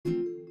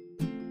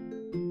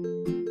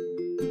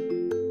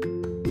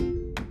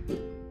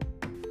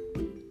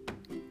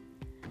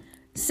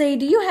Say,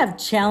 do you have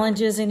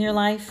challenges in your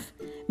life?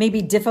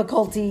 Maybe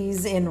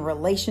difficulties in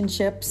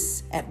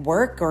relationships, at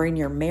work, or in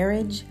your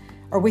marriage,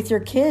 or with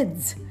your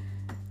kids?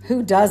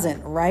 Who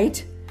doesn't,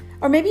 right?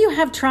 Or maybe you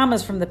have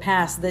traumas from the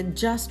past that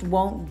just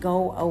won't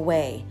go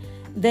away.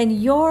 Then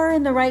you're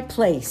in the right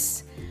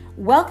place.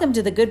 Welcome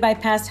to the Goodbye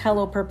Past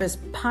Hello Purpose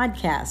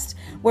podcast,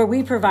 where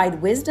we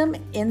provide wisdom,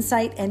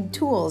 insight, and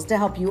tools to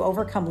help you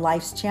overcome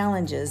life's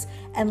challenges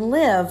and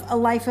live a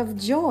life of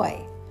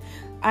joy.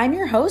 I'm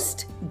your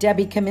host,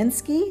 Debbie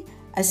Kaminsky,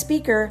 a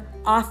speaker,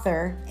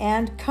 author,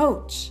 and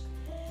coach.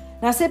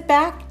 Now sit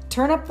back,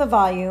 turn up the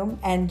volume,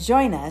 and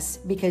join us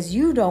because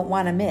you don't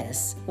want to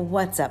miss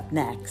what's up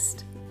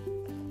next.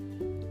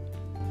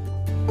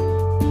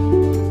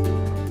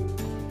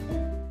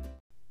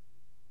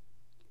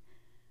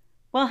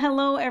 Well,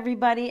 hello,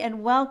 everybody,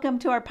 and welcome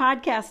to our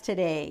podcast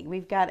today.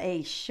 We've got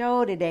a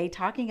show today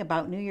talking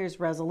about New Year's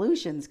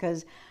resolutions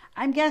because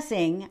I'm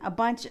guessing a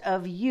bunch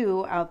of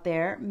you out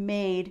there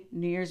made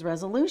New Year's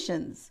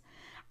resolutions.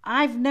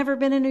 I've never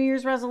been a New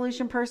Year's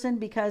resolution person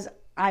because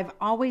I've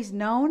always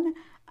known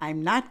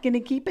I'm not going to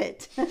keep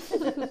it.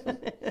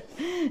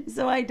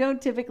 So I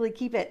don't typically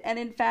keep it. And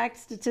in fact,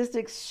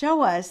 statistics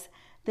show us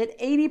that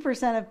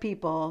 80% of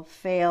people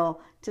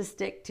fail to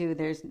stick to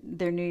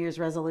their New Year's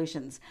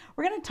resolutions.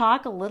 We're going to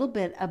talk a little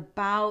bit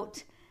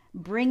about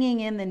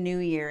bringing in the new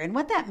year and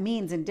what that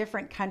means in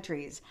different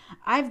countries.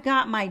 I've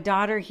got my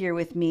daughter here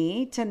with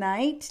me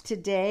today,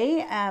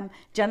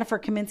 Jennifer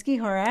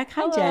Kaminsky-Horak.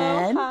 Hi, Hello,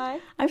 Jen. hi.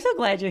 I'm so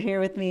glad you're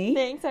here with me.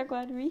 Thanks, I'm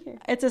glad to be here.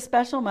 It's a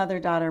special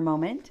mother-daughter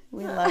moment.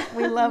 We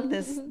love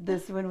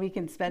this when we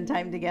can spend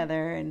time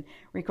together and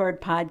record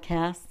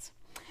podcasts.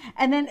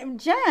 And then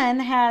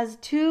Jen has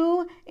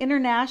two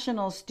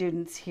international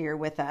students here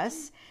with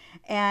us,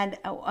 and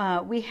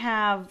we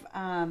have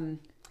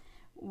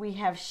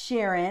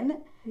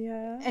Sharon.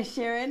 Yeah.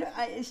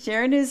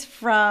 Sharon is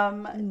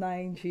from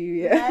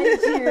Nigeria.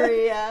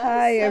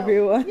 Hi, So,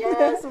 everyone.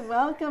 Yes,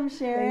 welcome,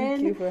 Sharon.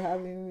 Thank you for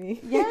having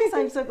me. Yes,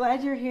 I'm so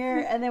glad you're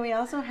here. And then we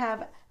also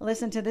have,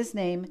 listen to this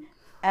name,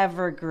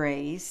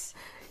 Evergrace.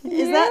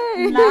 Is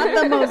that not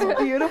the most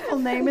beautiful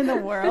name in the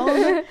world?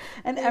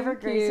 And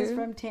Evergrace is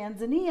from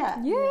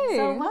Tanzania. Yay.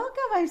 So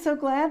welcome. I'm so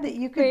glad that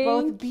you could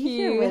both be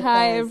here with us.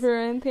 Hi,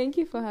 everyone. Thank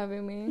you for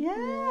having me.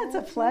 Yeah, it's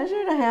a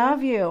pleasure to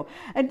have you.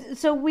 And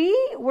so we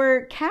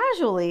were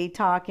casually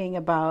talking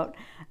about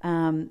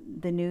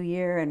the new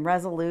year and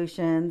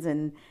resolutions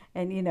and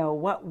you know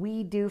what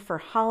we do for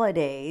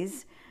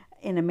holidays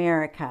in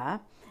America.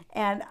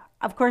 And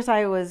of course,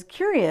 I was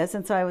curious,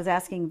 and so I was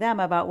asking them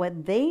about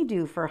what they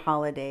do for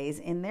holidays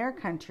in their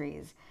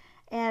countries.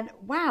 And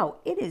wow,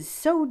 it is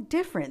so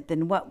different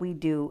than what we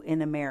do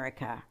in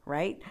America,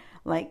 right?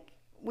 Like,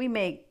 we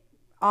make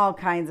all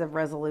kinds of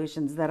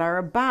resolutions that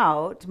are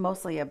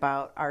mostly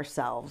about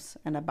ourselves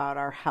and about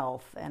our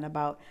health and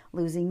about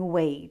losing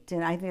weight.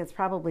 And I think it's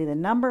probably the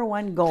number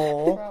one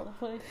goal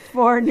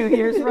for New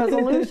Year's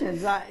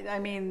resolutions. I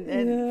mean,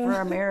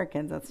 for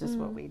Americans, that's just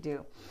what we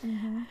do.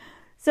 Mm-hmm.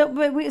 So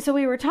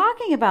we were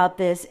talking about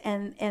this,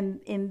 and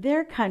in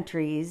their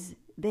countries,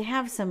 they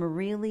have some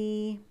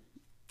really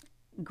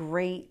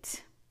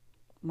great,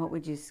 what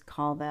would you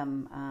call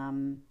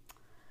them?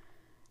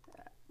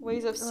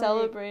 Ways of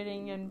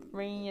celebrating and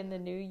bringing in the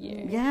new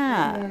year.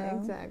 Yeah,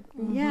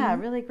 exactly. Yeah,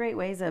 really great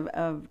ways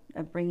of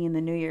bringing in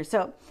the new year.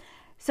 So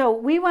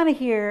we want to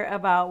hear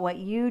about what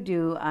you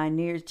do on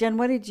New Year's. Jen,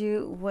 what are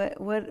you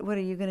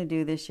going to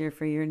do this year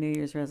for your New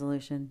Year's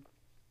resolution?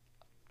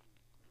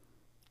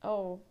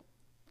 Oh.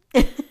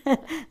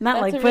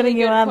 Not like putting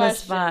you on the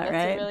spot, right?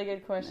 That's a really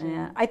good question.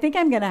 Yeah. I think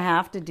I'm going to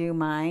have to do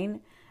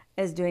mine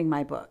as doing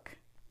my book,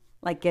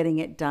 like getting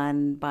it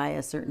done by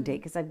a certain date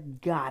because I've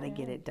got to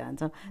get it done.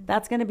 So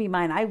that's going to be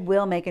mine. I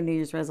will make a New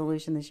Year's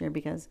resolution this year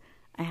because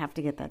I have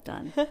to get that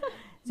done. So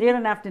you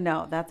don't have to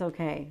know. That's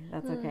okay.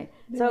 That's okay.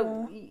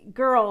 So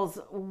girls,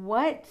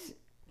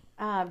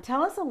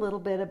 tell us a little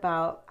bit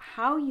about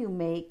how you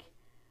make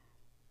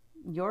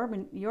your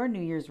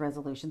New Year's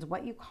resolutions,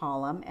 what you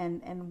call them,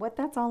 and what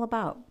that's all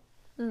about.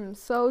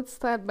 So let's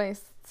start by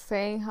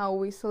saying how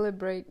we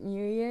celebrate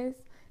New Year's.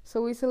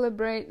 So we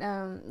celebrate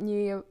New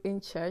Year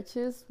in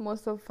churches.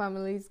 Most of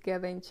families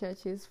gather in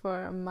churches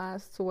for a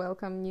mass to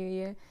welcome New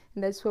Year,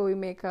 and that's where we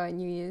make our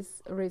New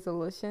Year's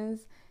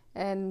resolutions.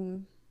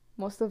 And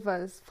most of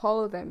us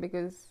follow them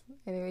because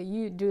anyway,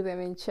 you do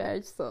them in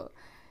church. So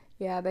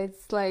yeah,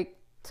 that's like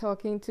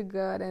talking to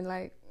God, and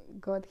like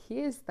God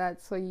hears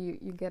that, so you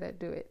gotta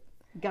do it.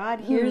 God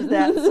hears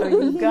that, so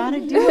you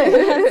gotta do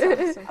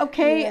it.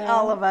 Okay,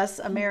 all of us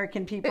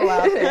American people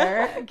out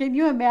there, can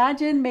you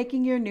imagine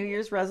making your New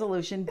Year's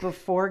resolution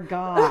before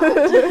God?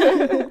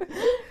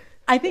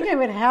 I think I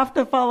would have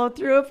to follow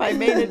through if I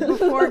made it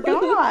before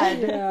God.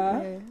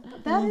 Yeah.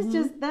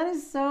 That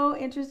is so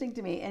interesting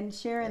to me. And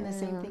Sharon, the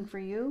same thing for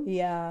you?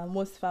 Yeah,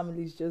 most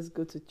families just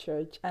go to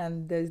church,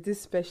 and there's this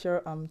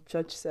special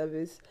church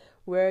service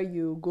where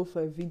you go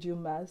for a video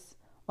mass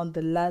on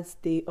the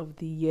last day of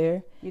the year.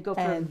 You go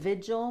for a And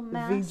vigil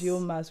mass? Vigil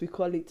mass, we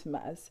call it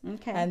mass.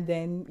 Okay. And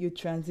then you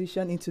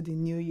transition into the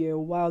new year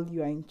while you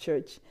are in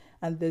church.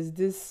 And there's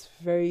this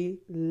very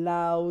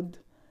loud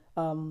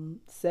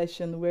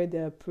session where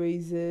there are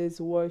praises,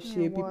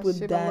 worship, people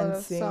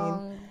dancing,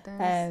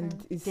 and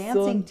it's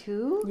dancing so,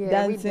 too. Yeah,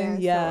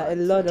 dancing, a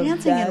lot of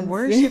dancing and dancing.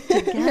 worship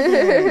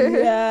together.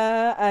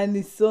 Yeah, and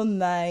it's so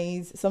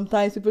nice.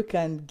 Sometimes people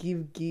can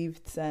give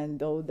gifts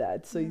and all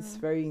that, so it's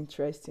very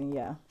interesting.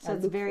 Yeah, So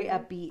it's very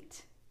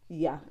upbeat,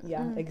 yeah,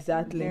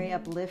 exactly. very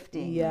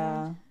uplifting.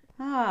 Yeah.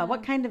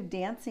 What kind of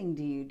dancing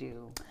do you do?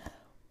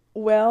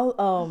 Well,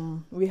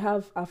 we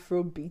have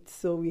Afrobeat,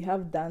 so we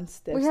have dance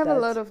steps. We have a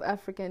lot of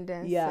African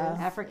dances. Yeah.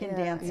 African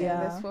dancing. Yeah.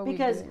 That's what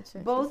Because we do in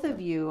churches. both of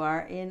you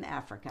are in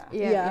Africa.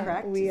 Yeah,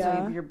 correct? we so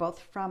are. you're both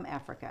from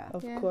Africa.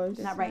 Of Yeah. course.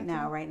 Not right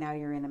now. Right now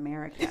you're in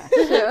America.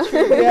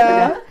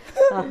 Yeah.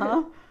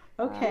 Uh-huh.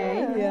 Okay.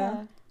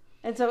 Yeah.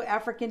 And so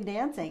African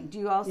dancing. Do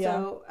you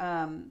also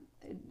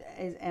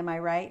am I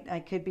right? I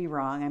could be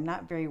wrong. I'm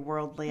not very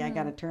worldly. I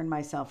got to turn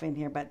myself in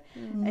here. But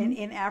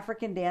in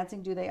African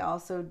dancing, do they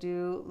also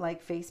do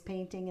like face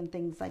painting and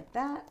things like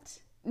that?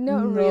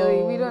 Not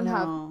really. We don't No.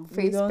 have We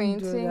face don't do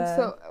painting. that.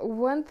 So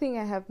one thing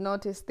I have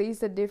noticed,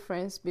 there's a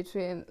difference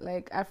between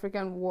like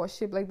African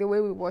worship, like the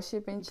way we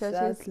worship in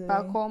churches Exactly.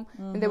 back home,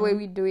 and the way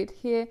we do it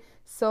here.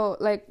 So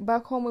like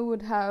back home, we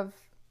would have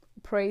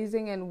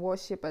praising and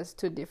worship as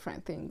two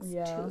different things.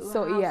 Yeah.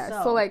 So How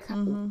yeah, so like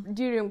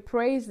during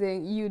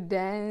praising, you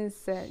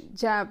dance and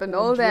jump and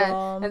all that,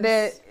 and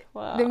then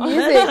Wow. the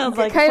music Sounds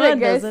like kind fun, of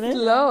gets doesn't it?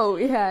 slow.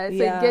 Yeah, so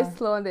Yeah. it gets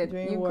slow, and then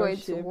During you go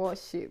into worship.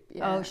 worship.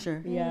 Yeah. Oh,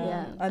 sure. Yeah.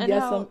 Yeah. And, And there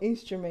are how- some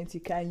instruments you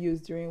can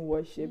use during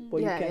worship,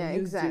 but Yeah, you can yeah,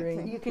 use exactly.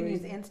 during You can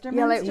use praise.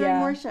 instruments like- during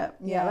Yeah. worship.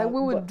 Yeah, like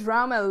we would but-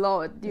 drum a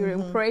lot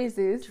during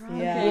praises.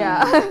 Yeah.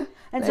 Yeah.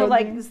 And so,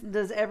 like, Mhm.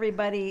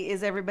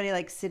 is everybody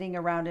like sitting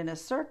around in a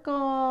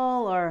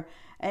circle, or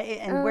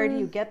and where do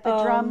you get the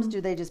drums? Do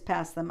they just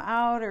pass them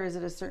out, or is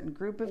it a certain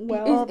group of people?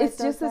 Well, that It's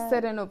does just a that?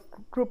 certain of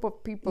group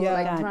of people Yeah.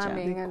 like Gotcha.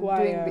 drumming The and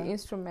choir. doing the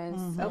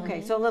instruments. Okay,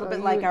 so a little So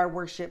bit like you- our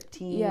worship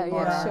team Yeah, or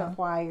yeah, our sure.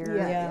 choir,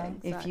 Yeah,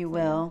 if exactly. you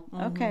will.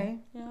 Okay,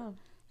 Yeah.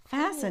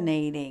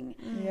 fascinating.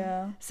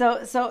 Yeah. So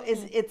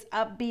it's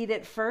upbeat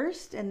at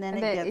first, and then And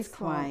it then gets it slows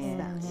quiet.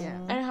 down, Yeah.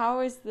 And how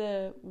is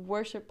the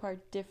worship part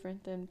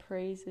different than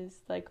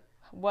praises? Like,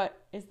 what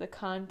is the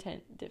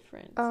content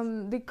different?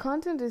 The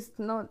content is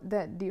not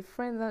that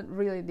different, not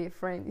really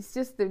different. It's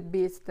just the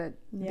beats that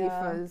Yeah.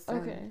 differs. and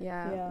Okay.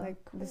 Yeah. like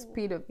the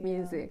speed of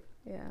music.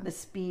 Yeah. The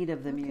speed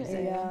of the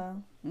music. Yeah.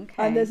 Okay.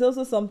 And there's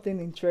also something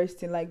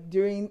interesting, like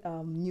during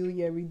New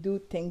Year we do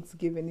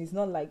Thanksgiving. It's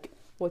not like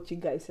what you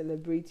guys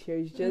celebrate here.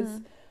 It's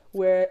just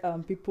where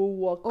people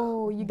walk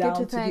Oh, you down get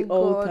to to thank the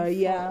altar. God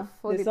Yeah,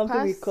 for there's the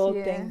something we past call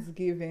year.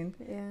 Thanksgiving.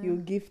 Yeah. You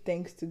give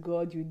thanks to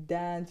God. You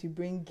dance. You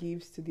bring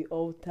gifts to the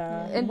altar.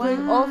 And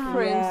bring Wow.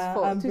 offerings Yeah,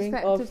 for and to, bring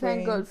to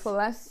thank God offerings. for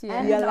last year.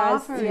 And Yeah, it's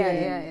last offering. year.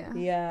 Yeah.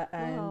 Yeah,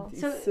 and Wow.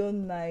 it's So- so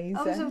nice.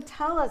 Oh, so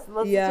tell us.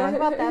 Let's Yeah. talk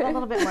about that a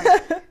little bit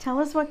more. Tell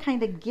us what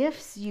kind of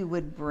gifts you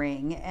would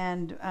bring,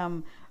 and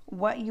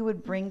what you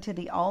would bring to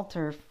the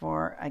altar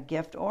for a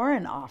gift or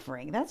an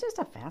offering. That's just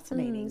a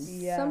fascinating.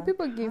 Yeah. Some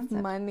people give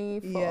Concept. money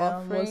for Yeah,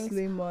 offerings.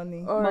 mostly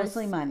money. Or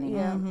Mostly money.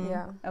 Yeah, Mhm.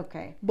 yeah.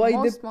 Okay. But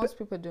Most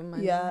people do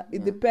money. yeah,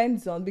 it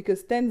depends on,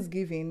 because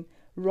Thanksgiving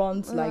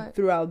runs like Right.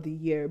 throughout the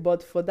year,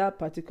 but for that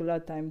particular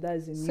time,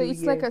 that's a So new it's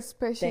year. like a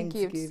special gift.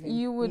 Thanksgiving.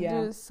 You would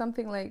Yeah. do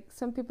something like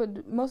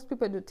most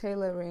people do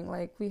tailoring.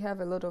 Like we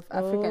have a lot of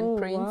African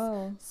prints.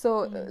 Wow.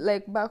 So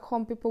like back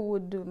home, people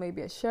would do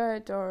maybe a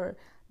shirt or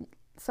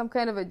some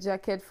kind of a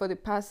jacket for the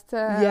pastor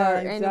Yeah, or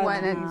exactly.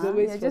 anyone. And It's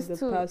always yeah, for just the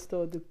to, pastor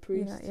or the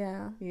priest.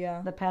 Yeah.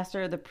 Yeah. The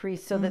pastor or the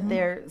priest, so that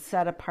they're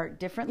set apart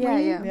differently.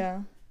 Yeah.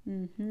 Yeah.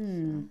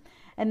 Hmm.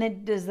 And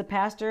then does the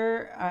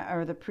pastor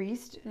or the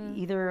priest,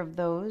 either of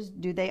those,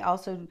 do they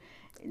also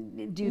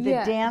do the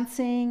Yeah.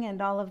 dancing and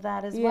all of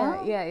that as Yeah,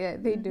 well? yeah,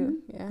 they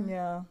do. Yeah.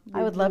 Yeah.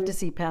 I would love to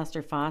see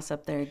Pastor Foss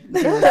up there.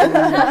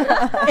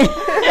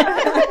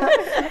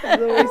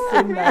 It's always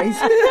so nice.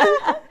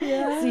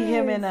 See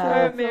him in Our a.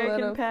 a lot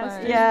American of fun.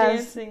 pastors Yes,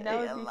 dancing. That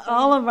would be fun.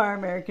 all of our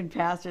American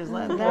pastors.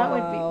 That would be.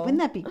 Wow. Wouldn't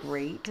that be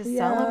great to Yeah.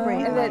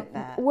 celebrate And like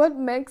then that? what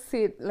makes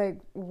it like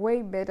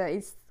way better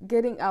is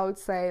getting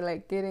outside,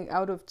 like getting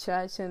out of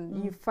church,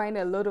 and you find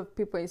a lot of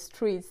people in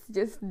streets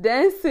just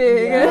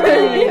dancing.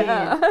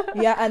 Yeah.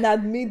 Yeah, and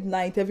at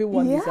midnight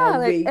everyone is Yeah, like,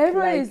 awake.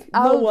 everyone is no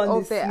out one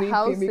of is their sleeping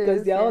houses,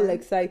 because they're all yeah.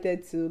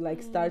 excited to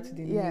like start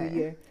the Yeah. new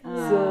year.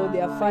 Ah. So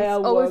there are It's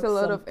fireworks always a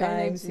lot of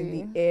sometimes in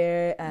energy. the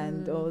air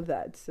and all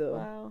that. So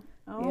Wow.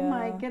 Oh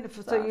my Yeah. goodness!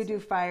 So you do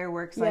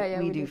fireworks Yeah, like yeah,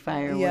 we we do do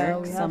fireworks yeah,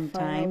 we have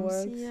sometimes.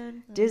 fireworks. Yeah.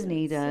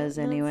 Disney does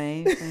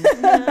anyway.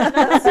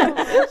 Not so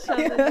much on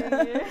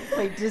the New Year.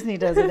 Wait, Disney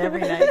does it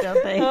every night,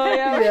 don't they? Oh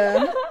yeah.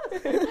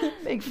 Yeah.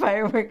 Big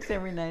fireworks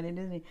every night in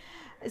Disney.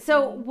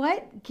 So,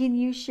 what can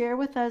you share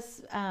with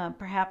us?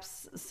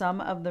 Perhaps some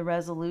of the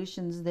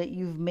resolutions that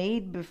you've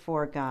made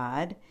before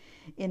God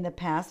in the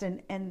past,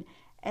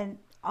 and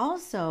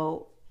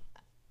also,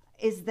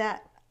 is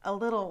that a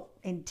little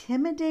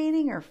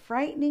intimidating or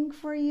frightening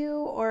for you,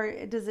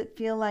 or does it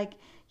feel like,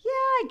 yeah,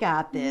 I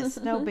got this,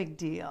 no big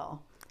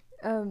deal?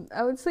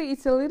 I would say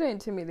it's a little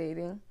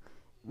intimidating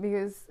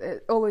because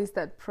always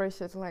that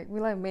pressure to like,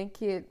 will I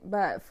make it?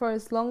 But for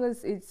as long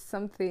as it's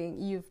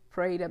something you've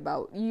prayed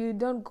about, you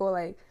don't go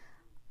like,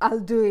 I'll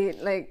do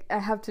it. Like, I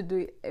have to do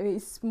it. I mean,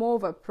 it's more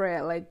of a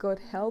prayer. Like, God,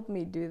 help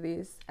me do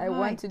this. I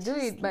want to do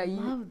it, but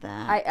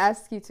I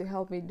ask you to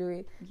help me do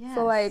it. Yes.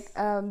 So, like,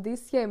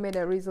 this year I made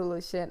a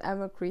resolution.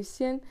 I'm a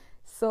Christian,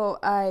 so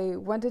I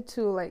wanted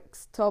to like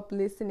stop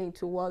listening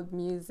to world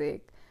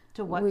music.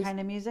 To what kind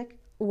of music?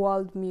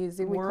 World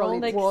music. We call it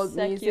like world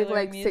music,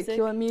 like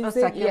secular music.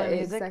 Secular yeah,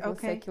 music. exactly.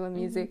 Okay. Secular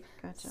music.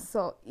 Gotcha.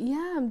 So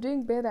yeah, I'm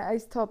doing better. I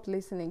stopped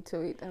listening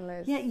to it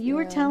unless. Yeah, you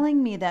were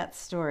telling me that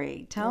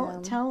story.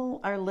 Tell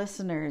our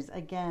listeners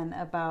again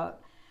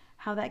about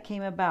how that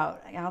came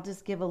about. I'll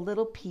just give a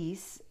little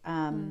piece.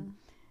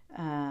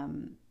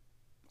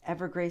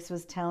 Evergrace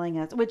was telling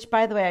us, which,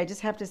 by the way, I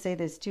just have to say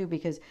this too,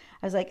 because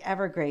I was like,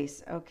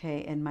 Evergrace,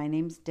 okay, and my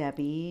name's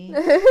Debbie,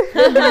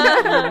 and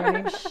my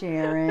name's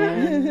Sharon,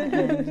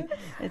 and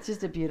it's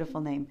just a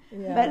beautiful name.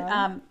 Yeah.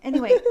 But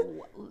anyway,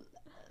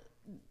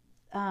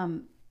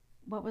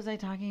 what was I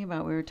talking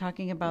about? We were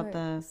talking about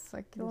like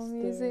secular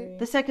music.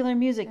 the secular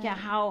music. Yeah,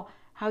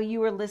 how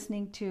you were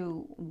listening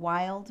to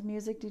wild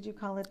music. Did you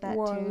call it that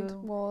too?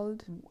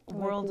 World.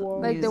 World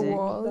Like the music.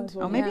 world.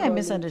 Oh, maybe Yeah. I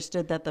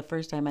misunderstood that the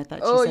first time. I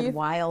thought she said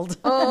wild.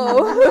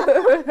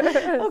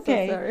 Oh.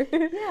 Okay. So sorry.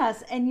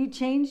 Yes, and you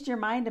changed your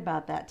mind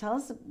about that. Tell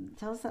us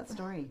that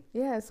story.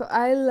 Yeah, so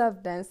I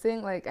love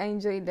dancing. Like, I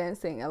enjoy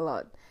dancing a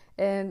lot.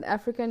 And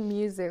African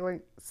music,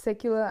 like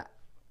secular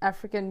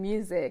African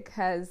music,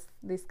 has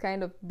this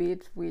kind of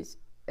beat which,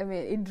 I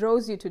mean, it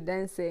draws you to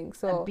dancing.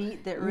 So A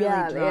beat that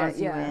really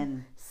draws you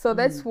in. So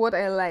that's what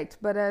I liked.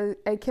 But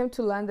I came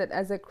to learn that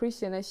as a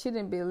Christian, I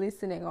shouldn't be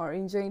listening or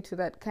enjoying to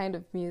that kind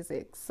of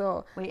music.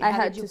 So Wait, I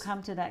how had did you to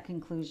come to that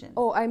conclusion?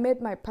 Oh, I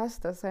met my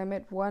pastor. So I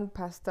met one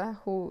pastor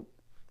who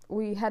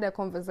we had a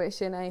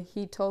conversation, and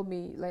he told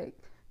me like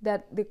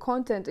that the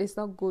content is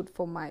not good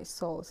for my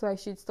soul, so I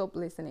should stop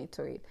listening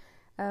to it.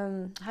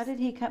 How did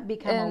he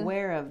become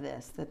aware of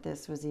this, that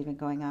this was even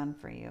going on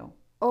for you?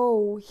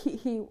 Oh,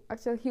 he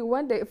actually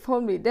one day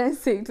found me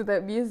dancing to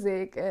that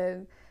music,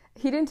 and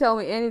he didn't tell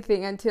me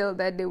anything until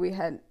that day we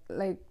had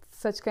like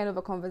such kind of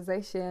a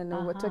conversation,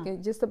 and we're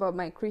talking just about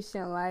my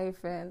Christian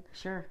life, and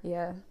Sure.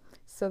 yeah.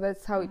 So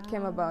that's how it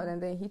came about,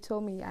 and then he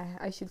told me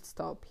I should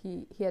stop.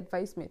 He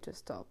advised me to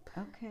stop.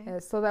 Okay.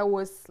 So that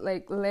was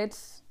like late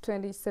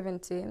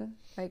 2017,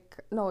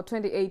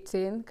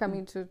 2018,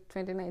 coming to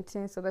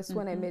 2019. So that's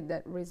when I made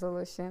that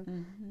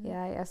resolution.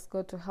 Yeah, I asked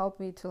God to help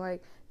me to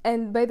like.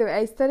 And by the way,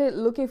 I started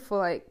looking for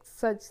like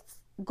such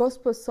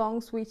gospel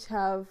songs which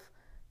have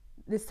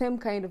the same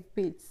kind of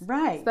beats,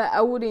 Right. So that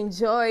I would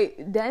enjoy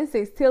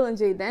dancing, still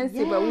enjoy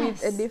dancing, but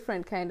with a Yes.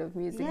 different kind of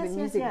music, Yes, the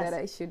music yes. that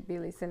I should be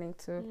listening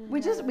to.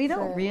 We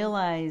don't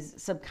realize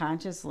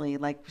subconsciously,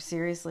 like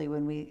seriously,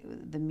 when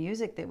the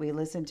music that we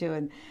listen to,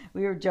 and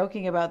we were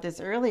joking about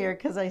this earlier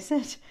because I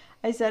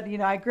said, you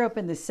know, I grew up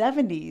in the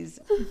 70s,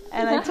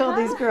 and I told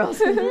these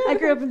girls I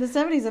grew up in the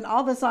 70s, and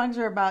all the songs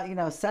are about, you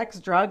know, sex,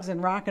 drugs,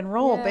 and rock and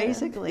roll,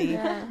 basically.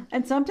 Yeah.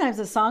 And sometimes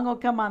a song will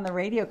come on the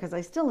radio because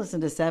I still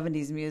listen to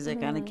 70s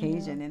music on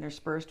occasion,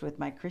 interspersed with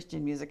my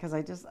Christian music,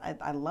 because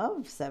I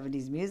love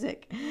 70s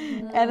music.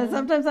 And then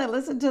sometimes I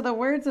listen to the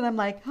words and I'm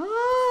like,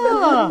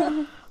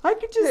 I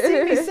could just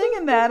see me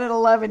singing that at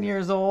 11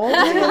 years old.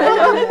 You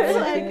know? It's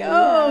like,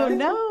 oh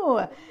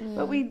no.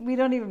 But we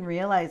don't even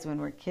realize when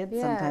we're kids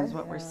sometimes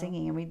what we're singing,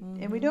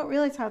 and we don't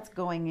realize how it's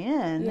going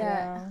in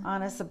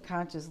on a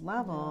subconscious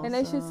level. And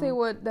I should say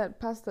what that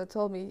pastor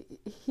told me.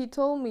 He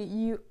told me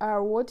you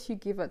are what you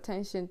give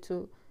attention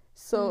to.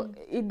 So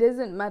it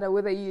doesn't matter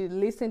whether you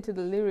listen to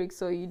the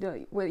lyrics or you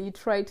don't, whether you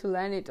try to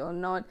learn it or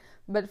not.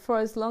 But for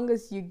as long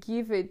as you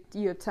give it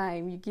your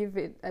time, you give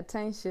it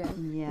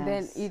attention,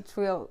 then it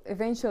will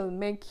eventually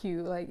make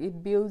you, like,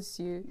 it builds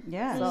you.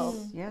 Yes, So,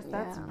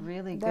 that's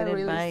really that good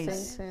really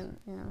advice. sinks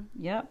in,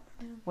 Yep.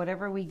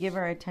 Whatever we give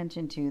our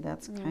attention to,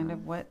 that's kind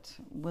of what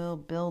will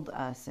build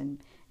us and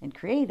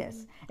create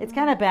us. It's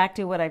kind of back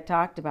to what I've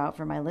talked about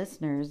for my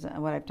listeners,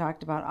 what I've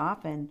talked about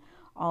often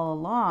all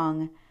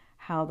along,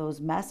 how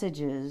those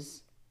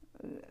messages,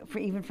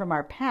 even from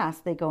our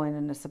past, they go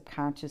in a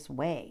subconscious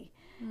way.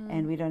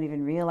 And we don't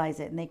even realize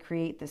it. And they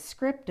create the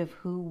script of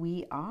who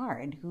we are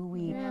and who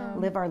we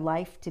live our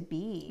life to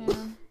be.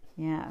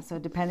 Yeah, so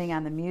depending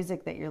on the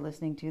music that you're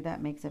listening to,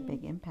 that makes a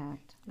big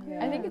impact.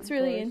 I think it's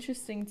really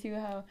interesting too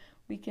how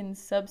we can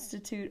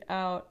substitute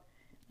out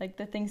like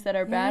the things that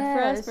are bad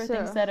for us for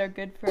things that are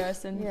good for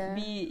us, and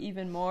be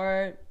even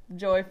more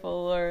joyful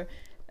or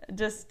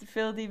just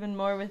filled even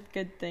more with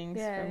good things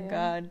from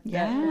God.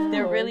 Yeah.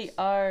 There really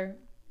are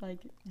like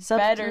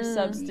better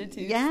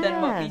substitutes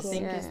than what we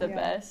think is the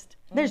best.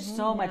 There's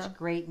so much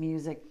great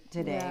music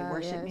today.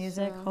 Worship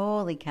music,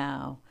 holy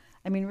cow.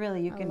 I mean,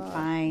 really, you can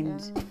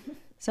find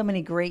so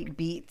many great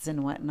beats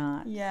and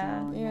whatnot.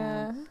 Yeah.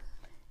 So,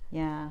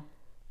 yeah.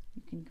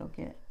 You can go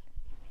get.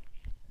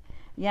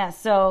 Yeah.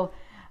 So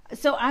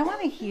I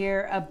want to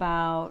hear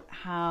about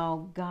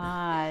how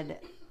God,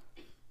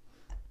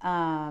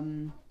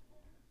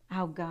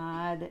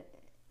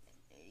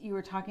 you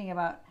were talking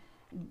about,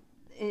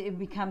 it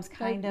becomes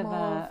kind like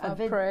of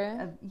a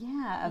prayer.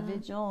 A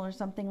vigil or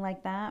something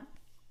like that.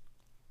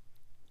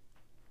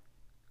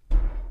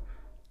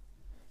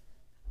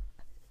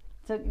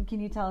 So can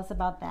you tell us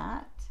about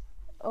that?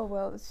 Oh,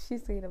 well, she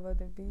said about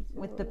the vigil.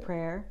 With the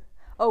prayer.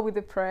 Oh, with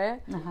the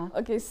prayer? Uh-huh.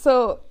 Okay,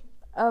 so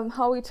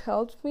how it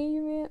helped me,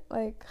 you mean?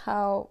 Like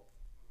how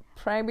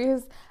praying,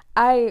 because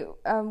I,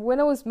 when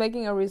I was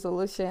making a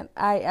resolution,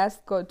 I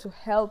asked God to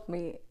help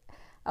me.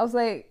 I was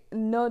like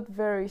not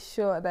very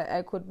sure that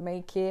I could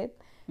make it.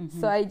 Mm-hmm.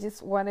 So I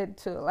just wanted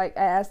to, like,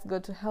 I asked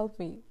God to help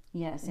me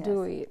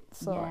do it.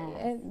 So,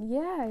 and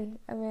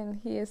I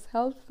mean, He has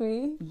helped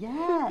me.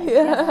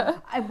 Yeah.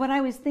 What I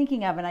was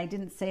thinking of, and I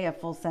didn't say a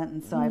full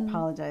sentence, so I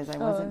apologize. I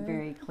wasn't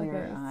very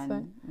clear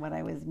on what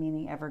I was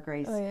meaning,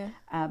 Evergrace.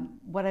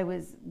 What I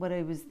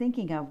was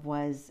thinking of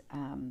was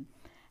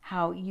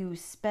how you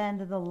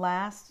spend the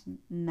last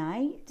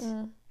night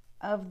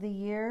of the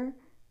year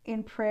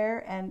in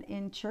prayer and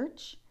in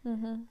church,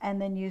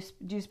 and then you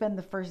spend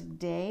the first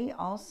day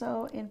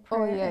also in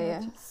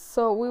prayer.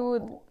 So we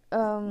would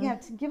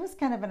to give us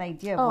kind of an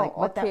idea of like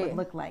what that would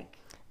look like.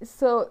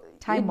 So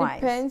time-wise,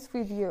 it depends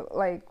with you,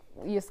 like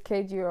your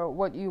schedule or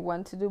what you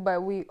want to do,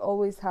 but we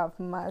always have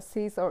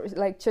masses or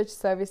like church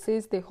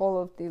services the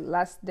whole of the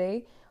last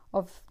day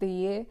of the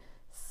year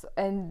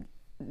and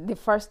the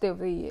first day of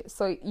the year.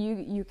 So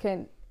you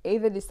can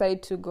either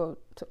decide to go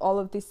to all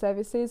of these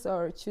services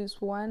or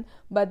choose one,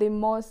 but the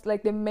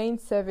main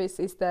service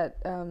is that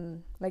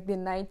like the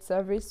night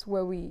service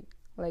where we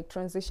like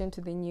transition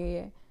to the new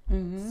year.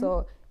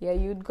 So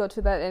you'd go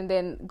to that and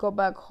then go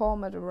back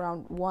home at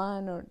around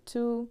 1 or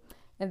 2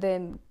 and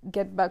then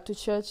get back to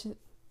church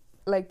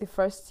like the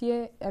first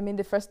day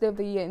of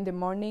the year in the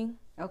morning.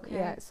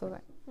 So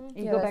like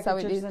you go back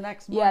to church the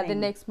next morning. The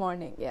next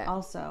morning.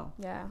 Also.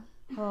 Yeah.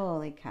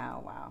 Holy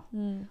cow, wow.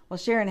 Well,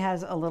 Sharon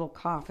has a little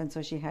cough, and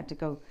so she had to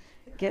go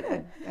get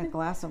a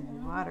glass of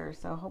water,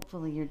 so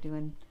hopefully you're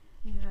doing...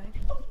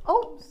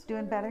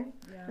 doing better?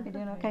 Yeah. You're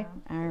doing okay?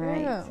 All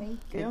right. Yeah. Thank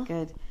you.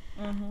 Good.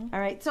 All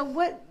right, so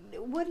what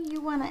do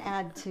you want to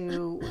add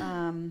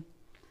to,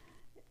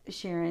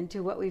 Sharon, to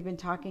what we've been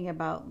talking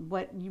about?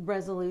 What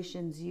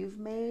resolutions you've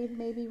made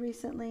maybe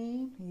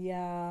recently?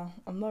 Yeah,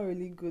 I'm not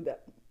really good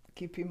at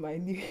keeping my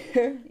New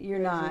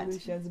Year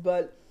resolutions,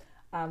 but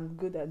I'm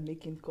good at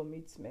making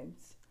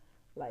commitments.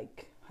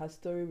 Like, her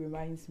story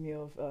reminds me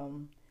of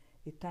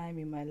a time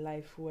in my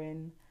life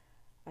when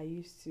I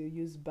used to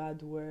use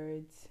bad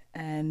words,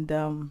 and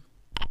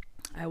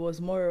I was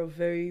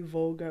very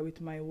vulgar with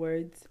my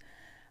words.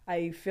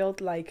 I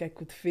felt like I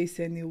could face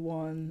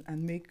anyone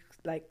and make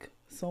like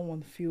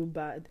someone feel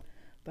bad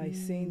by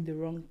saying the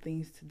wrong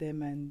things to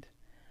them, and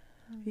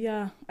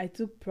I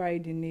took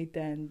pride in it,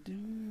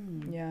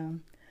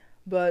 and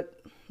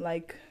but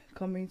like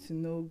coming to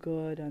know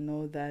God and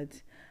all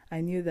that,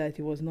 I knew that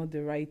it was not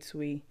the right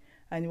way,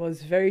 and it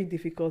was very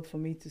difficult for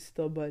me to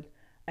stop, but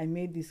I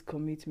made this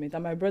commitment,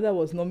 and my brother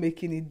was not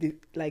making it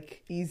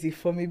easy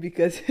for me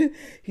because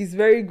he's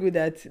very good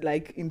at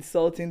like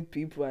insulting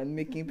people and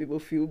making people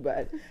feel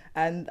bad,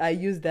 and I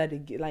used that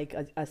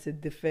as a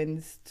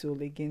defense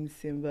tool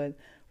against him. But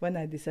when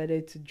I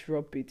decided to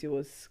drop it, it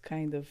was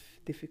kind of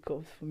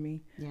difficult for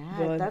me. Yeah,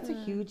 but that's a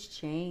huge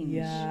change.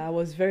 Yeah, I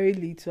was very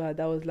little. I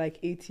was like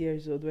 8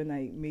 years old when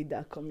I made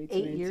that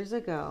commitment. 8 years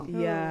ago.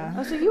 Yeah.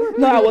 Oh, so you were...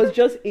 No, I was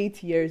just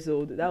 8 years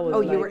old. That was. Oh,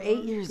 you were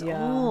 8 years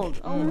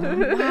old.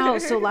 Oh, wow.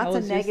 So lots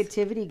of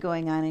negativity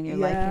going on in your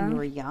life when you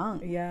were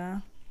young. Yeah.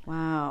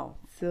 Wow.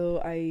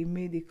 So I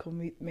made a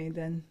commitment,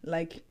 and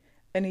like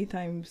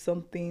anytime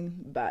something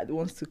bad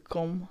wants to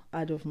come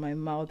out of my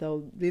mouth,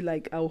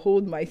 I'll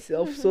hold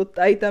myself so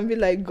tight and be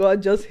like,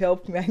 God, just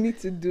help me. I need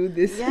to do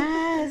this.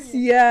 Yes.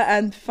 Yeah.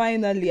 And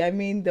finally,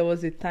 there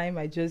was a time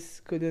I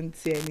just couldn't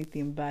say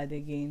anything bad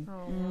again.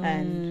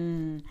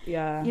 And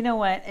you know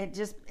what?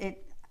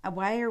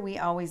 Why are we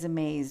always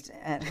amazed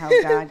at how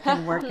God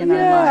can work in our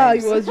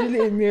lives? Yeah, it was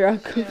really a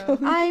miracle.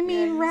 I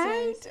mean,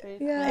 right?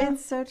 Yeah.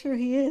 It's so true.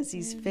 He is.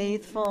 He's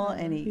faithful,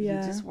 and he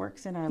just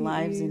works in our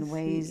lives in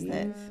ways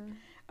that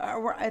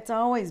it's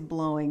always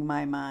blowing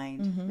my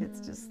mind. It's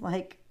just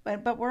like,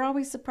 but we're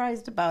always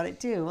surprised about it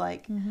too.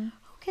 Like,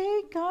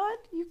 okay, God,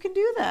 you can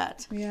do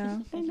that. Yeah,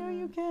 I know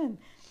you can.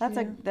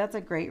 That's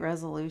a great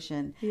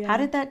resolution. Yeah. How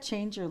did that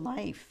change your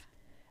life?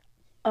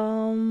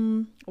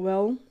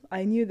 Well,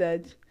 I knew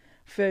that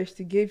first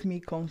it gave me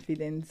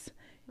confidence.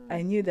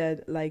 I knew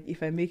that like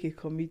if I make a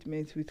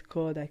commitment with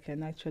God, I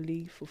can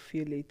actually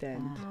fulfill it,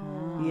 and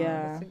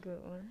that's a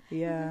good one.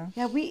 Yeah.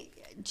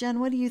 Jen,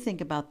 what do you think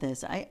about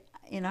this?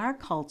 In our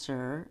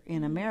culture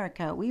in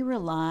America, we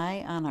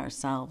rely on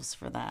ourselves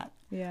for that.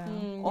 Yeah.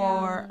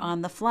 Or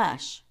on the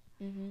flesh,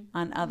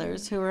 on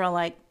others who are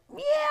like,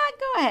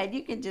 go ahead,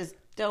 you can just,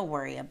 don't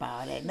worry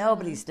about it.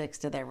 Nobody sticks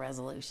to their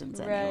resolutions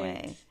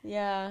anyway.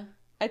 Yeah.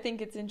 I think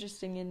it's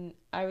interesting,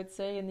 I would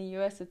say in the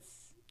U.S.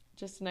 it's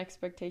just an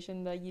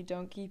expectation that you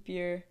don't keep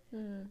your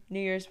New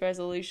Year's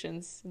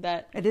resolutions.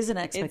 That it is an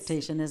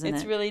expectation, isn't it?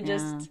 It's really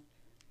just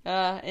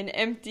an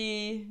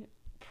empty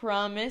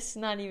promise,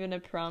 not even a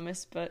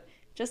promise, but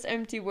just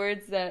empty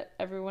words that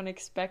everyone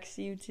expects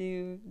you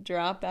to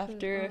drop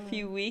after a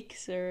few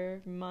weeks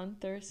or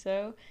month or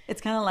so.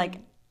 It's kind of like,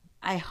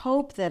 I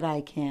hope that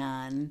I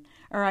can,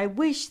 or I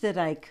wish that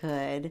I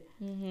could.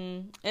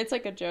 It's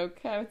like a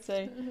joke, I would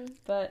say.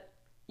 But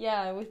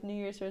yeah, with New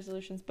Year's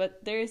resolutions.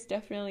 But there is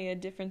definitely a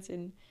difference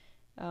in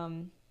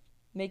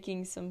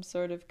making some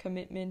sort of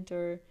commitment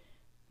or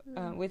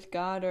with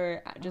God,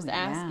 or just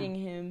asking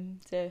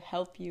Him to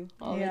help you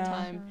all the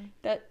time.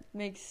 That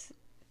makes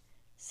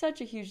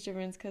such a huge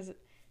difference, because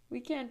we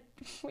can't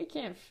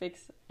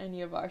fix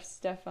any of our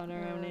stuff on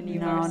our own.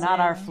 Not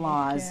our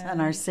flaws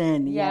and our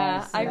sin.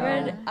 Yeah,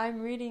 yes.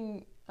 I'm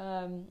reading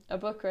a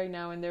book right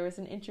now, and there was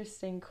an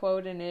interesting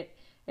quote in it.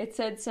 It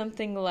said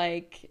something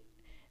like,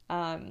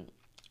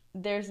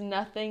 "There's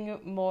nothing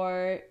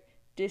more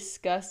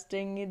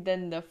disgusting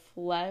than the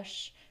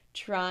flesh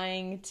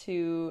trying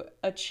to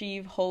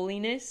achieve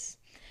holiness."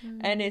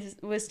 And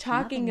it was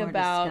talking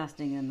about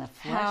disgusting in the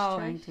flesh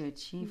trying to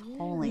achieve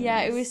holiness.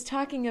 Yeah, it was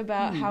talking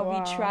about how we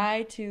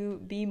try to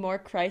be more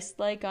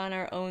Christ-like on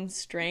our own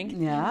strength,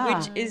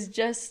 which is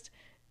just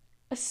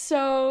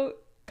so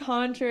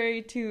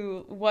contrary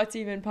to what's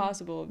even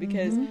possible,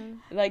 because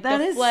like that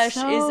the flesh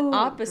is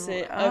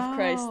opposite of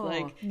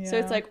Christ-like. So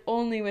it's like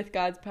only with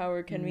God's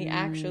power can we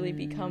actually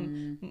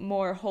become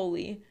more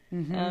holy.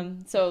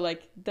 So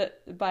like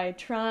by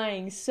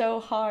trying so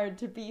hard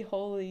to be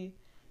holy,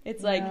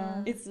 it's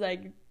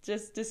like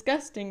just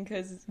disgusting,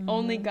 because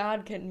only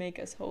God can make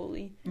us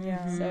holy.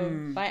 So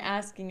by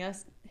asking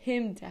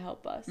Him to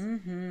help us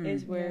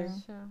is where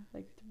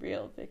like the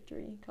real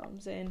victory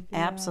comes in.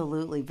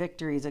 Absolutely,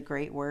 victory is a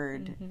great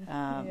word.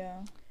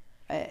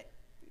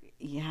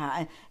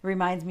 It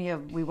reminds me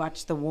of, we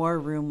watched The War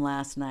Room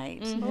last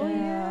night.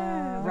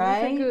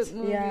 Right? That's a good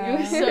movie. It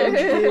was so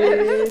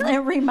good. It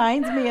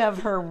reminds me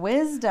of her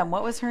wisdom.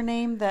 What was her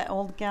name, that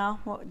old gal?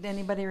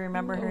 Anybody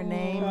remember her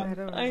name? I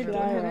don't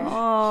know.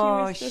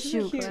 Oh,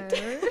 shoot.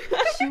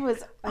 She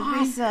was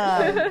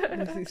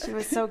awesome. She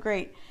was so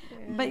great.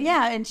 But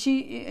yeah, and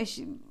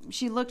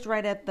she looked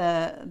right at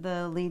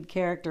the lead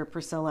character,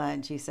 Priscilla,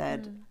 and she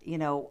said,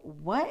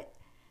 what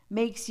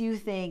makes you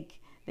think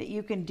that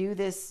you can do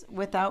this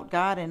without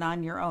God and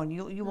on your own?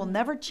 You will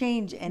never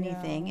change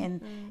anything,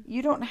 and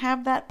you don't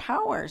have that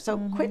power. So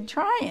quit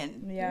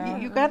trying.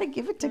 You got to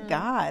give it to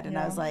God. And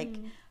I was like,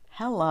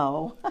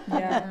 hello,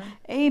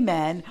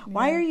 amen.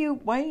 Why are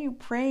you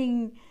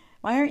praying?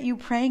 Why aren't you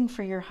praying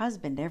for your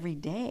husband every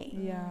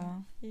day?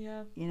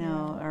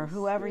 Or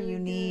whoever you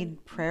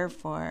need prayer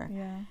for.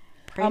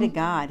 Pray to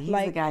God.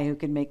 He's the guy who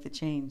can make the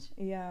change.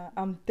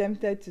 I'm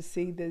tempted to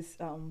say this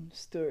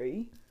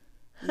story.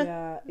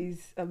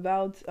 It's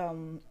about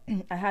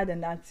I had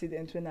an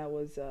accident when I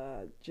was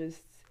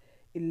just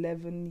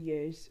 11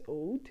 years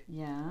old.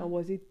 Or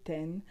was it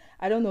 10?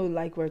 I don't know,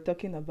 like, we're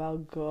talking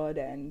about God,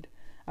 and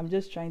I'm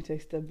just trying to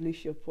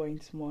establish your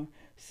points more.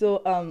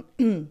 So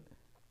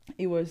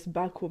it was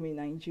back home in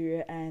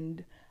Nigeria,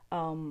 and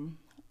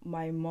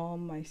my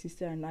mom, my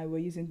sister, and I were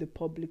using the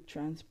public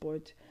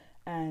transport,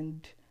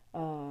 and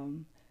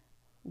I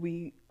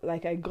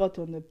got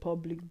on a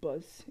public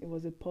bus. It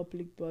was a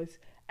public bus,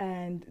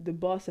 and the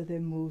bus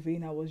started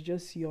moving. I was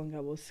just young.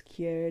 I was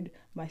scared.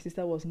 My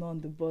sister was not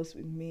on the bus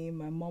with me.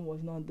 My mom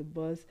was not on the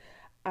bus,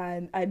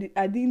 and I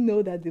didn't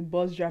know that the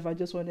bus driver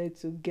just wanted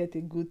to get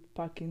a good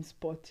parking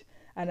spot.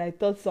 And I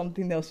thought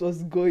something else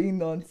was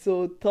going on.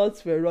 So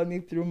thoughts were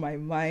running through my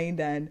mind,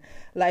 and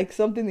like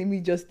something in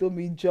me just told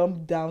me,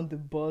 jump down the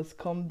bus,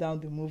 come down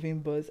the moving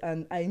bus.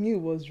 And I knew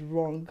it was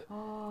wrong.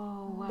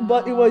 Oh, wow.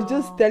 But it was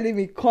just telling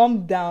me,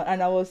 calm down.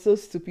 And I was so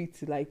stupid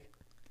to like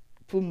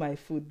put my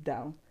foot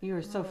down. You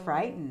were so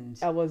frightened.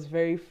 I was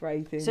very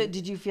frightened. So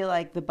did you feel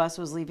like the bus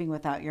was leaving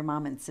without your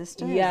mom and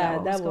sister? Yeah,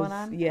 that was going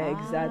on? Yeah,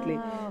 exactly.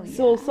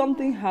 So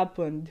something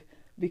happened.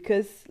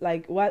 Because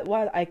like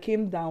while I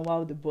came down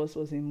while the bus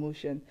was in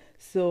motion,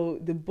 so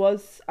the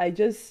bus, I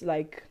just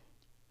like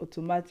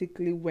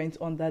automatically went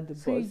under the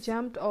bus. So you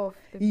jumped off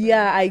the bus.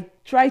 I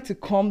tried to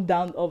calm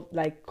down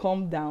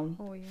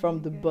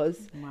from the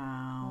bus.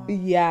 Wow.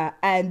 Yeah,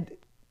 and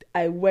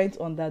I went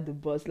under the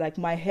bus. Like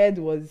my head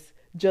was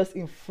just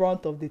in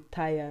front of the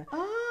tire.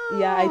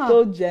 Yeah, I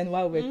told Jen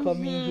while we're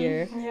coming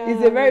here.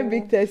 It's a very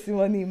big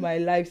testimony in my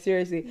life,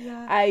 seriously.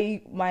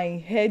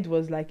 My head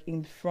was like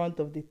in front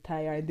of the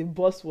tire. The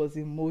bus was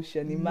in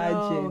motion,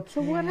 imagine. No,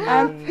 so what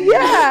happened?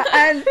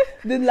 And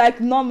then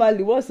like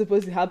normally what's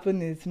supposed to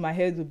happen is my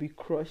head would be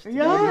crushed.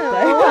 Yeah.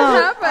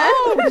 What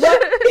happened?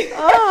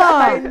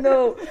 I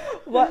know.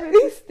 But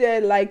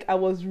instead, like I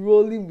was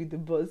rolling with the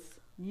bus.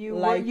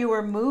 You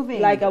were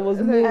moving. Like I was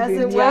moving. As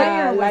the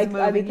wire was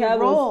moving, you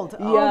rolled.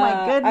 Oh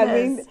my goodness. I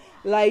mean,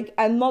 like,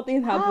 and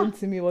nothing happened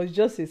to me. It was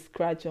just a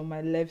scratch on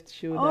my left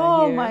shoulder.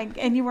 Oh here. my!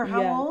 And you were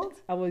how old?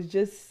 I was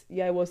just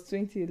it was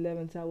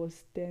 2011, so I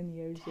was 10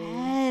 years old.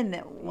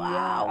 10.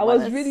 Wow. I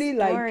was really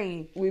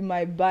like with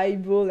my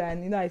Bible,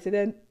 and I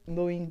started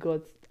knowing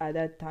God at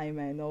that time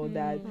and all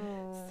that.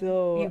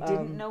 So you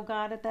didn't know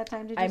God at that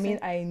time, did you?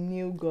 I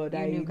knew God.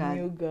 I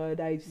knew God.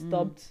 I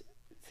stopped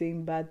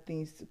saying bad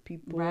things to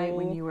people. Right,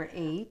 when you were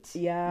 8.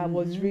 Yeah, I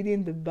was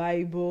reading the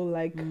Bible,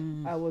 like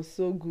I was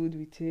so good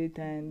with it,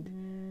 and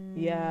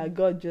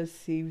God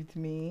just saved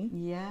me.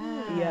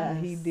 Yeah,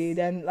 He did.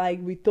 And like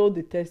we told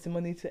the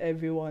testimony to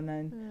everyone,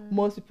 and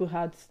most people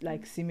had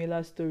like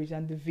similar stories,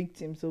 and the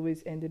victims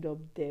always ended up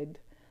dead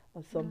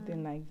or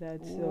something like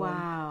that.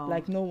 So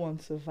like no one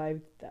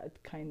survived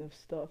that kind of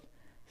stuff.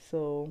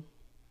 So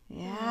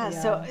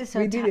so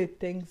we did a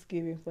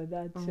Thanksgiving for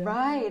that.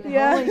 Right.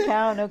 Holy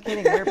cow, no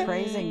kidding. We're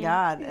praising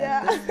God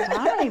at this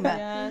time.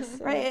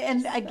 Yes. Right.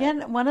 And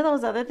again, one of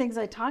those other things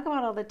I talk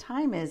about all the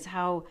time is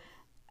how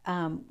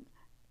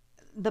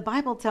the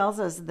Bible tells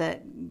us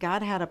that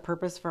God had a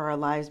purpose for our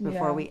lives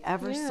before we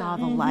ever saw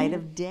the light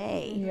of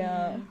day.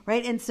 Yeah.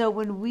 Right. And so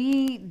when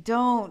we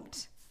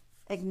don't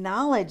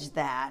acknowledge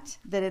that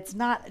it's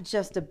not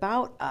just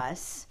about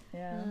us,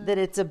 that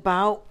it's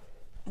about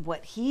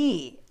what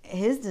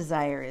His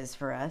desire is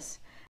for us.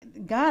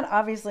 God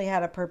obviously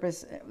had a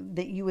purpose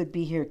that you would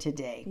be here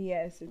today.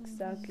 Yes,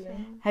 exactly.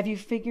 Have you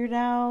figured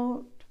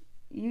out,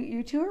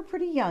 you two are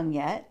pretty young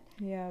yet.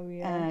 Yeah,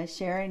 we are.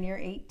 Sharon, you're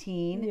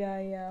 18.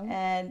 Yeah.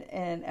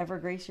 And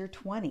Evergrace, you're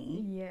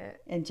 20. Yeah.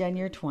 And Jen,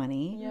 you're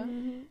 20.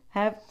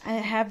 Yeah.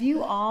 Have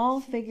you all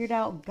figured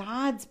out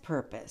God's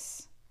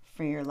purpose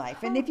for your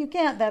life? And if you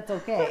can't, that's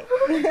okay.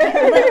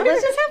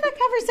 Let's just have that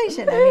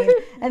conversation. I mean,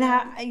 and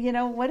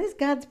how, what is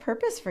God's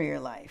purpose for your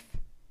life?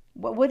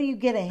 What do you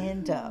get a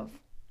hint of?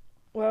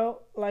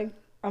 Well, like,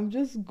 I'm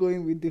just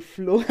going with the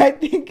flow. I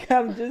think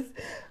I'm just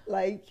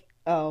like,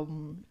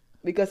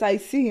 because I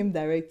see Him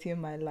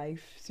directing my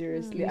life.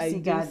 Seriously, you see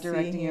God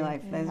directing your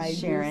life. That's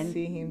Sharon. Do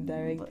see Him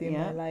directing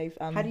my life.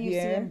 How do you see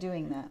Him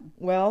doing that?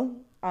 Well,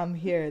 I'm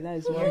here.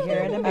 That's why you're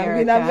here in America. I'm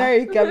in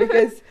America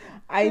because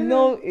I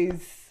know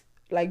it's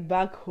like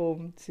back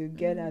home to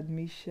get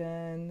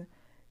admission,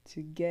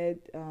 to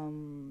get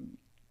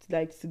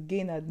to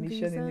gain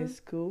admission in a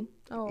school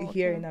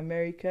here in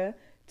America.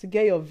 To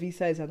get your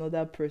visa is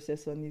another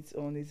process on its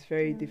own. It's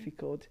very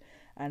difficult.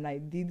 And I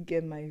did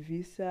get my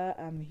visa.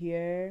 I'm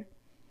here.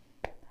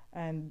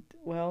 And,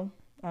 well,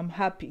 I'm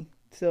happy.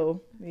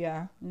 So,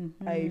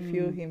 I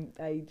feel Him.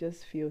 I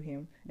just feel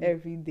Him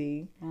every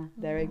day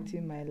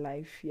directing my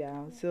life.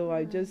 Yeah. So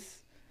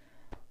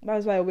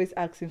that's why I always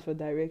ask Him for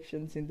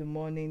directions in the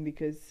morning,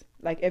 because,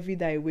 like, every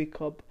day I wake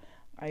up,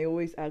 I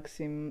always ask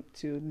Him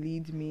to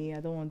lead me. I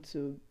don't want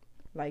to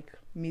like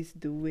miss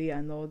the way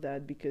and all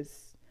that,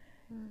 because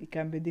it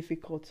can be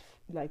difficult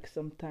like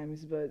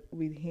sometimes, but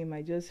with Him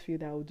I just feel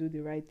that I'll do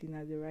the right thing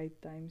at the right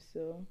time.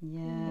 So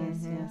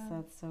yes,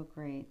 that's so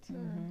great.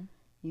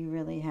 You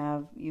really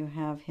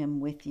have Him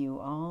with you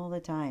all the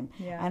time.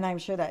 And I'm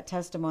sure that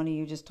testimony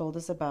you just told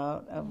us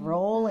about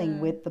rolling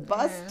with the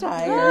bus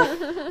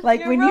tire,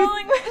 like when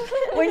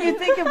you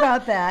think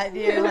about that,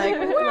 you're like,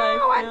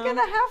 wow, I'm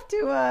gonna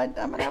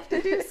have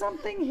to do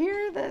something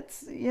here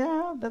that's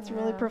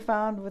really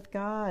profound with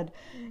God.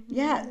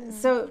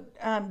 So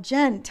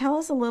Jen, tell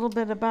us a little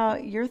bit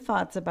about your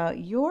thoughts about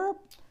your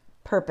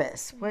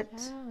purpose. What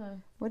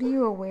are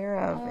you aware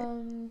of?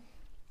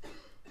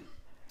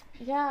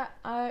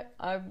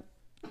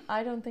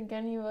 I don't think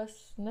any of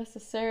us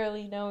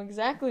necessarily know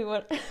exactly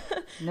what.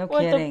 No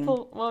kidding.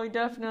 Well, we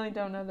definitely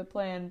don't know the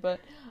plan, but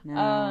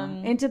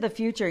into the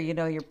future,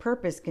 your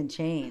purpose can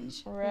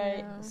change. Right.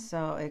 Yeah.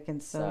 So it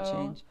can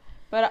change.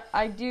 But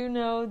I do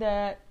know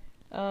that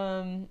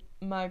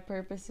my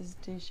purpose is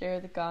to share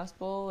the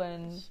gospel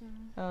and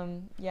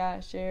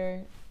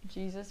share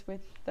Jesus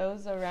with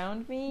those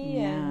around me.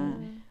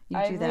 And you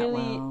do that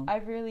well.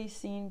 I've really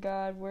seen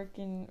God work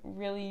in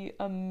really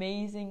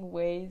amazing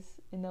ways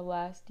in the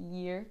last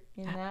year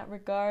in that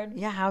regard.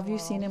 Yeah, how have you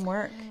seen Him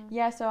work?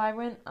 Yeah, so I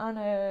went on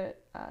a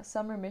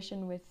summer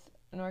mission with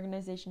an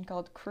organization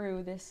called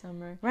Crew this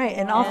summer. Right,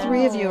 and all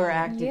three of you are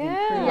active in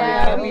Crew.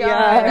 Yeah, we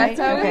are. That's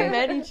how we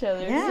met each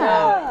other.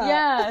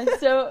 Yeah.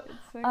 So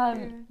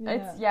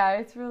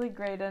it's really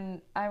great.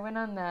 And I went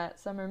on that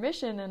summer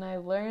mission and I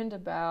learned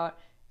about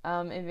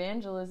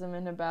evangelism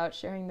and about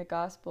sharing the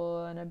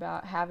gospel and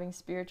about having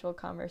spiritual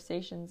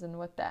conversations and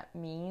what that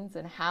means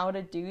and how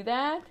to do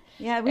that.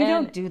 Yeah, we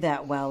don't do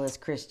that well as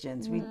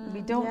Christians.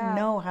 We don't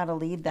know how to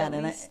lead that.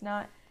 At least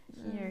not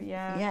here,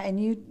 Yeah, and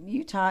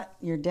you taught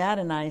your dad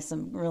and I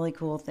some really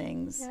cool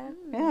things.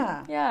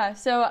 Yeah,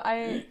 so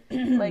I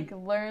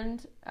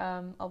learned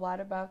a lot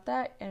about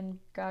that, and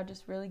God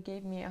just really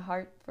gave me a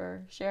heart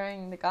for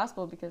sharing the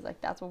gospel, because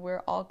that's what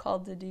we're all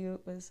called to do.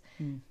 It was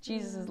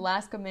Jesus'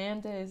 last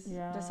command to His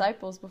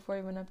disciples before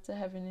He went up to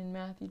heaven in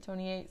Matthew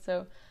 28.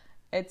 So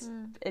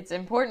it's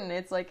important.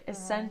 It's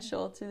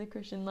essential to the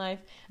Christian life.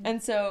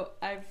 And so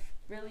I've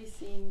really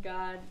seen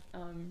God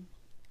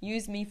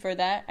use me for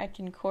that at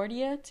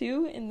Concordia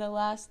too in the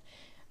last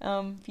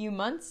few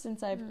months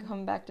since I've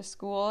come back to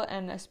school,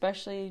 and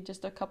especially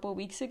just a couple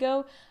weeks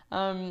ago.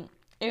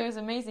 It was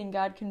amazing.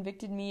 God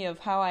convicted me of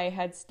how I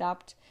had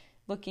stopped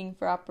looking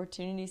for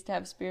opportunities to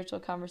have spiritual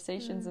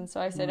conversations. And so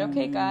I said,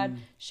 okay, God,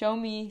 show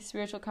me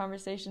spiritual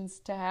conversations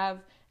to have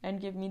and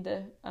give me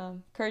the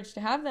courage to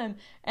have them.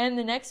 And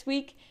the next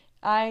week,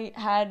 I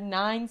had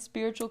 9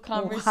 spiritual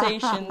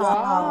conversations.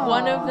 Wow.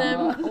 One of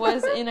them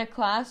was in a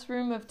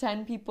classroom of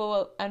 10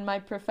 people and my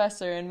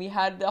professor, and we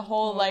had the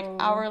whole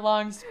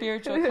hour-long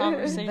spiritual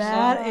conversation.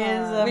 That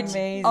is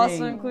amazing. Which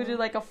also included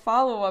like a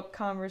follow-up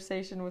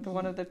conversation with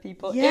one of the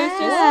people.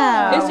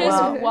 Yeah. It's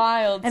just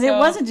wild. And it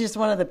wasn't just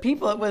one of the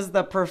people, it was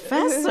the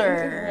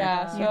professor.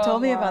 Yeah. You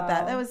told me about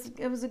that.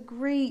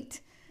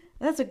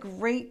 That's a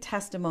great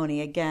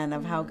testimony again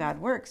of how God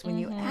works when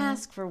you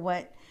ask for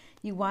what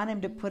you want him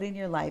to put in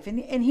your life. And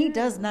he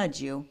does nudge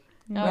you,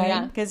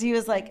 right? Because he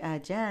was like,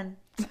 Jen.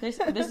 This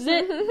is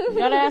it. You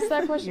got to ask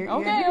that question.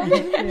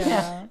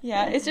 Okay.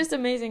 Yeah. It's just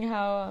amazing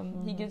how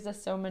he gives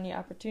us so many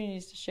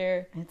opportunities to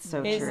share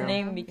his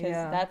name, because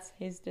that's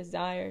his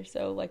desire.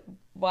 So, like,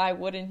 why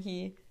wouldn't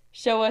he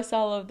show us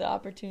all of the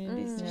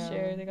opportunities to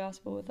share the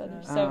gospel with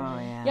others? So,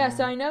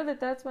 so I know that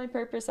that's my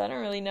purpose. I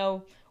don't really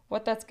know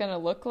what that's going to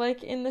look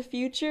like in the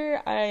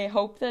future. I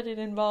hope that it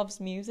involves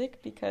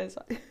music, because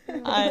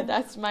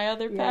that's my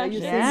other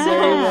passion.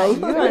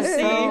 You are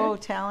so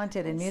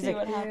talented in music.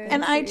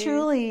 And I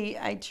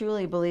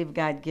truly believe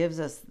God gives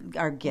us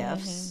our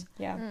gifts,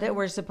 that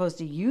we're supposed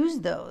to use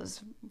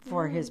those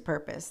for his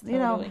purpose. You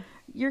know,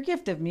 your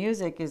gift of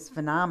music is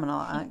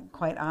phenomenal.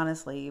 Quite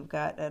honestly, you've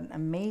got an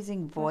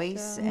amazing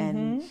voice,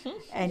 and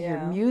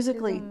you're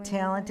musically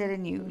talented,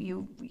 and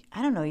you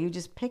I don't know, you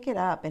just pick it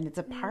up, and it's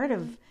a part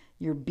of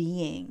your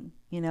being.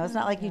 You know, it's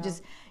not like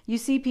you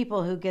see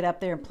people who get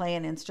up there and play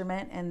an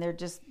instrument and they're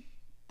just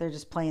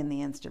playing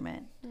the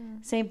instrument.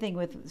 Same thing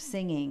with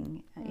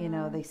singing. You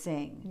know, they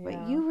sing,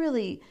 but you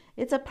really,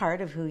 it's a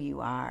part of who you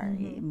are.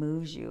 It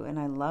moves you, and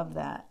I love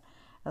that.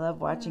 I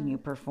love watching you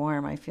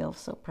perform. I feel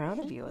so proud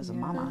of you as a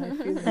mama. I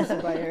feel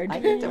inspired. I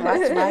get to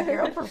watch my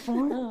girl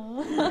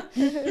perform.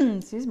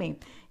 Excuse me.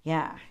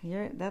 Yeah,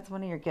 that's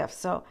one of your gifts.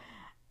 So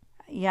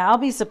yeah, I'll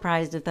be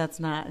surprised if that's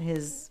not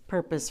his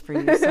purpose for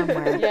you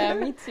somewhere. Yeah,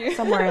 me too.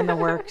 Somewhere in the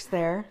works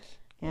there.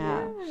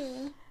 Yeah.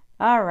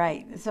 All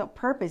right. So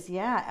purpose,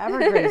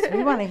 Evergrace,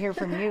 we want to hear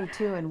from you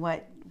too, and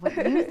what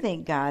you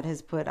think God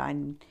has put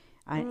on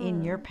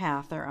in your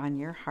path or on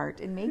your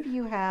heart. And maybe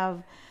you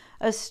have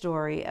a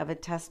story of a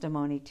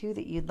testimony too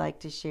that you'd like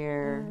to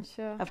share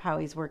of how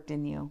he's worked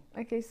in you.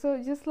 Okay,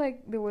 so just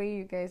like the way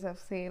you guys have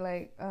said,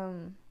 like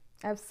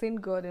I've seen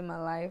God in my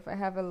life. I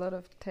have a lot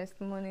of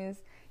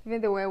testimonies.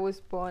 Even the way I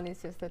was born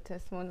is just a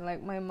testimony.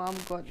 Like, my mom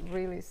got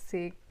really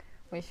sick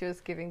when she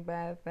was giving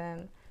birth,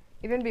 and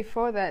even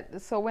before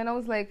that. So when I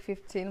was like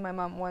 15, my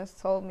mom once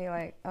told me,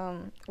 like,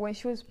 when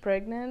she was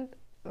pregnant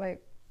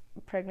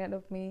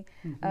of me,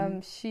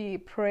 she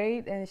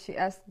prayed and she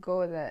asked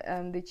God that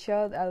the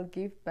child I'll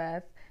give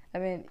birth, I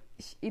mean,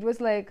 it was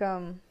like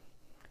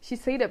she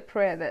said a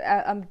prayer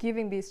that I'm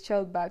giving this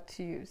child back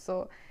to you.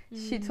 So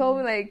she told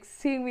me, like,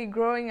 seeing me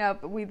growing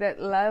up with that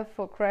love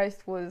for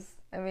Christ was,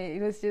 I mean,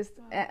 it was just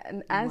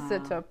an answer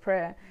to a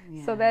prayer.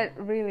 Yeah. So that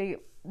really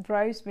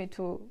drives me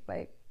to,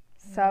 like,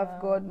 serve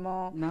God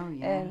more.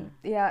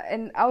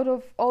 And out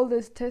of all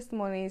those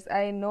testimonies,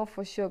 I know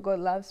for sure God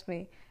loves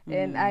me.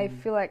 And I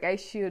feel like I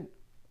should,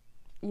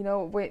 you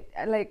know,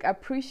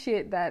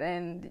 appreciate that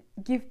and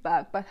give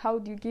back. But how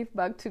do you give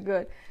back to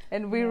God?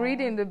 And we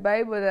read in the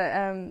Bible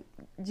that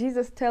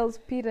Jesus tells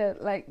Peter,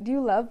 like, do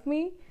you love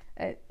me?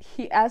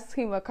 He asked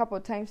him a couple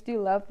of times, do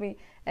you love me?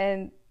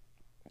 And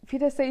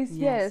Peter says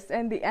yes.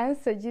 And the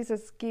answer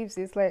Jesus gives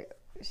is like,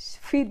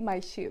 feed my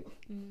sheep.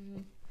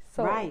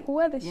 So who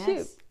are the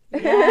sheep?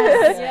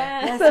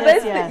 Yes. So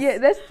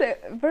that's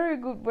a very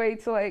good way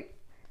to, like,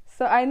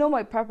 so I know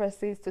my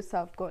purpose is to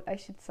serve God. I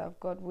should serve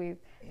God with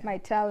my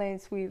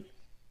talents, with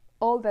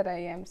all that I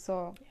am.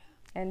 So,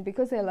 and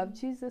because I love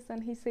Jesus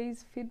and he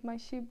says, feed my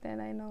sheep, then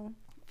I know.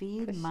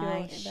 Feed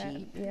my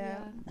sheep.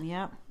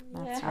 Yep,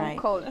 that's right. I'm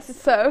called to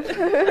serve.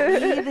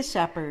 Be the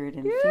shepherd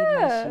and feed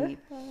my sheep.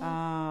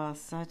 Oh,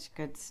 such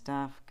good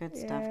stuff. Good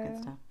stuff.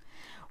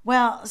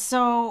 Well,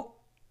 so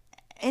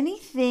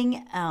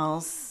anything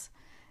else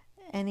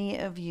any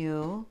of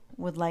you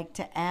would like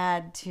to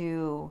add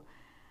to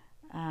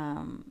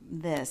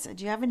this?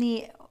 Do you have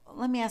any?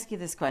 Let me ask you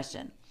this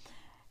question.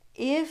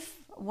 If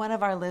one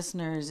of our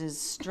listeners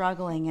is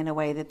struggling in a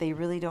way that they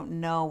really don't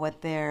know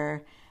what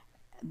their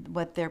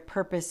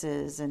purpose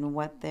is and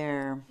what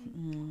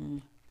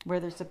where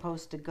they're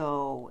supposed to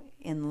go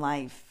in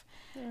life,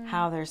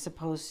 how they're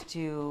supposed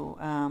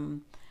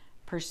to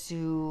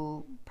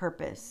pursue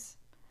purpose,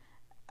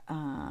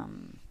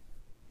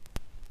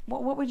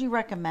 what would you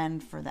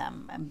recommend for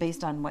them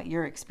based on what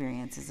your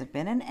experiences have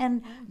been?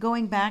 And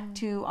going back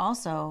to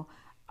also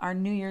our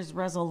New Year's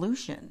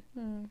resolution.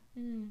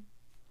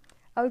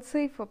 I would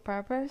say for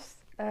purpose,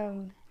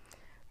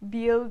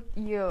 build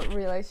your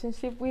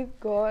relationship with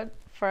God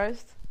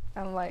first,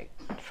 and like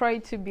try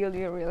to build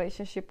your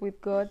relationship with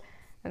God,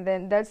 and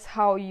then that's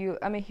how He'll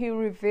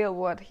reveal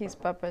what His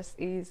purpose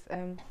is.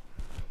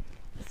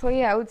 So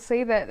yeah, I would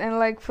say that. And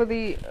like for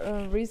the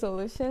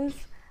resolutions,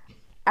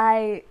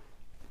 I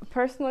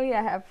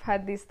have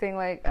had this thing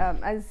like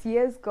as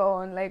years go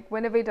on, like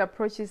whenever it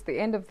approaches the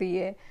end of the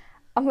year,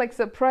 I'm like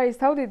surprised,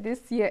 how did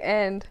this year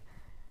end?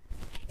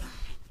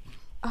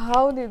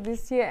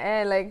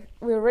 Like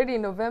we're already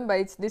in November,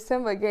 it's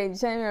December again,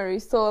 January.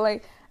 So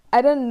like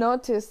I don't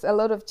notice a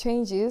lot of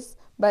changes,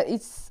 but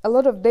it's a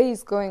lot of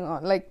days going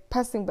on, like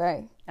passing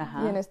by.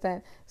 You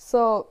understand?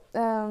 So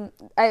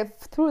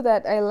through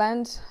that I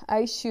learned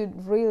I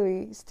should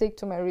really stick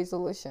to my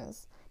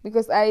resolutions,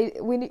 because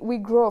we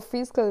grow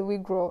physically, we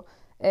grow,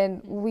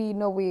 and we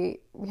know we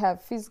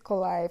have physical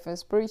life and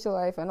spiritual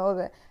life and all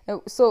that.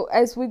 And so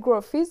as we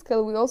grow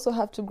physically, we also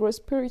have to grow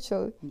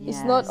spiritually. Yes.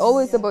 It's not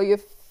always about your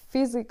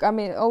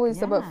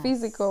about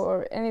physical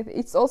or anything.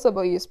 It's also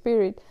about your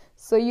spirit.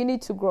 So you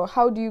need to grow.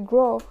 How do you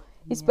grow?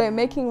 It's by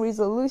making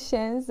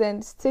resolutions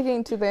and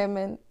sticking to them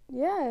and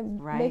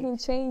making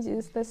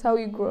changes. That's how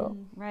you grow.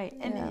 Right.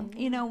 And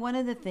one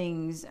of the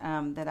things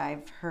that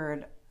I've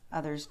heard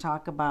others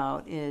talk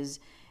about is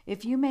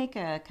if you make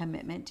a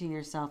commitment to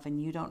yourself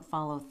and you don't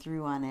follow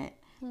through on it,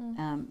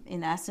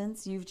 in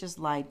essence, you've just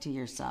lied to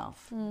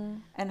yourself.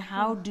 And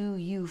how do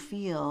you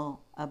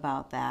feel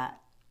about that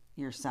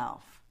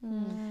yourself?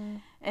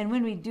 And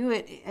when we do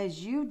it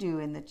as you do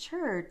in the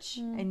church,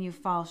 and you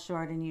fall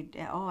short, and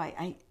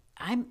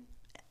I'm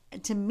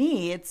to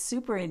me, it's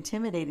super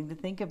intimidating to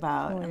think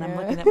about. And I'm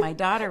looking at my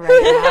daughter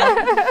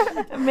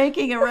right now,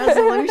 making a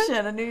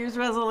New Year's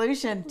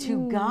resolution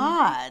to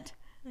God.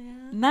 Yeah.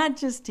 Not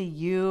just to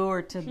you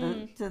or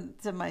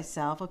to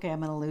myself. Okay,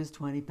 I'm going to lose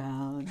 20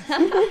 pounds,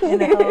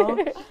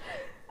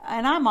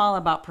 And I'm all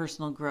about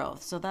personal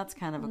growth, so that's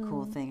kind of a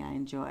cool thing I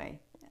enjoy.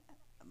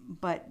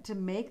 But to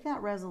make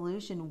that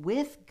resolution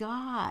with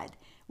God,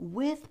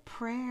 with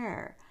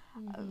prayer,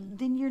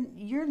 then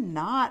you're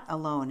not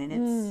alone,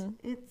 and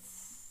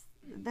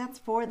that's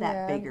for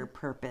that bigger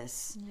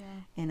purpose.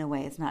 In a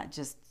way, it's not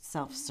just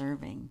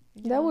self-serving.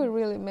 That would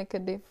really make a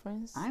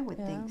difference. I would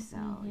think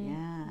so.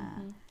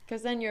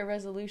 Because then your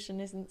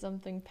resolution isn't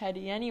something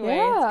petty anyway.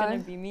 It's going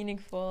to be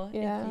meaningful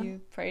if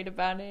you prayed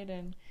about it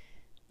and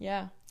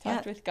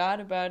talked with God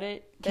about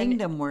it.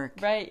 Kingdom work.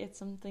 Right. It's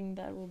something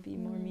that will be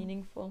more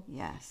meaningful.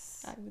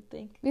 Yes. I would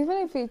think. Even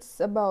if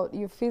it's about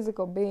your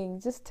physical being,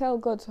 just tell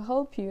God to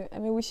help you. I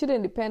mean, we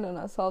shouldn't depend on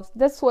ourselves.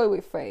 That's why we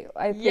fail.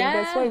 I think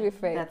that's why we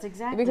fail. That's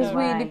exactly because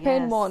right. we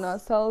depend more on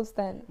ourselves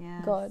than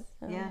God.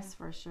 Yes,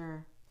 for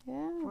sure.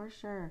 Yeah. For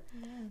sure.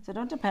 So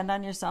don't depend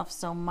on yourself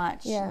so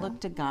much. Look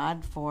to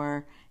God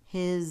for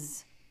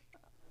His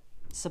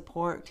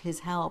support, His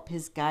help,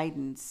 His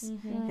guidance,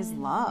 His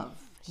love.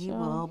 He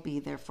will be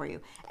there for you.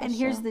 And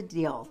here's the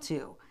deal,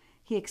 too.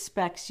 He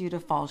expects you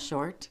to fall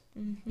short.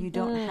 You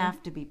don't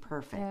have to be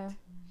perfect.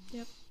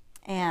 Yep.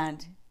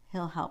 And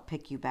He'll help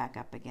pick you back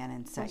up again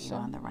and set you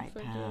on the right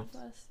path.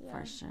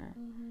 For sure.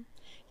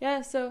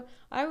 Yeah, so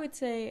I would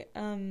say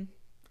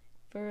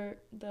for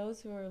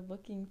those who are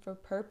looking for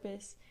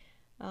purpose,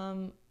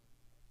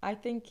 I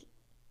think,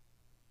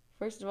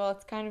 first of all,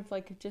 it's kind of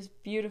like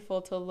just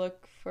beautiful to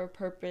look for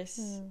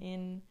purpose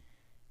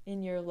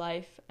in your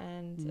life,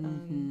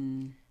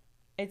 and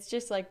it's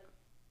just like,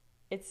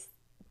 it's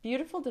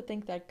beautiful to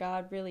think that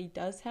God really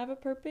does have a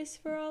purpose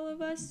for all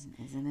of us.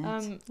 Isn't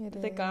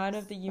it? The God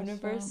of the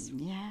universe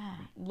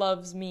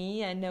loves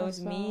me and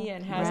knows me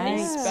and has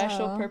a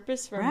special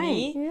purpose for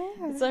me.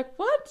 It's like,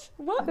 what?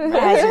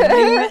 Has your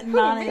name written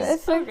on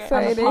That's on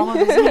exciting. the palm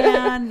of His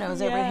hand,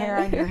 knows every hair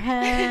on your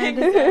head.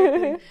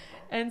 Exactly.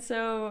 And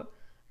so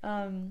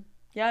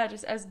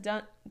just as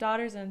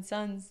daughters and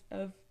sons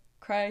of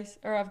Christ,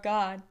 or of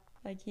God,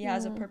 like He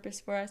has a purpose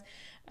for us.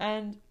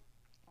 And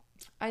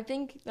I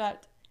think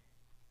that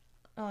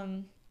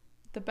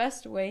the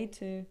best way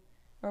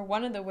or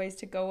one of the ways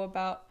to go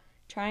about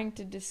trying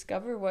to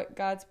discover what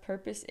God's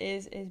purpose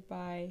is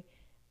by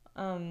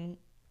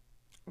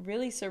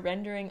really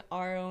surrendering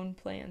our own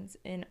plans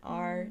and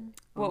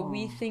what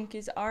we think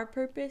is our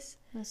purpose.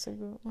 That's a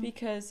good one.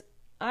 Because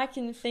I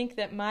can think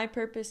that my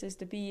purpose is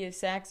to be a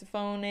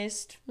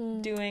saxophonist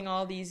doing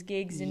all these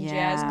gigs in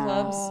jazz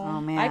clubs.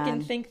 Oh, man. I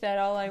can think that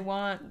all I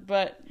want,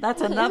 but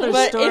that's another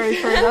story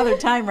for another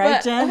time,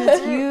 right, Jen?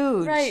 It's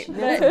huge. Right,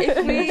 but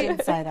if we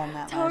insight on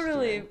that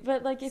totally,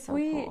 but like if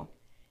cool.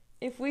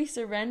 if we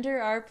surrender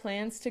our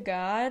plans to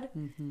God,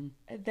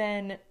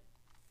 then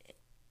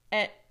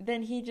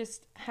He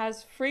just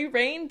has free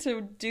reign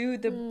to do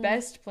the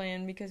best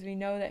plan, because we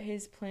know that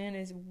His plan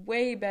is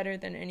way better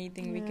than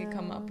anything we could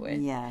come up with.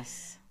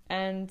 Yes.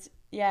 And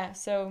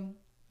so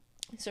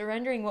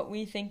surrendering what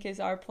we think is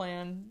our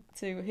plan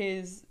to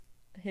His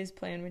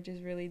plan, which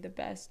is really the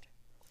best.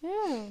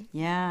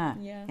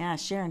 Yeah.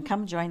 Sharon,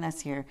 come join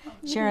us here.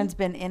 Sharon's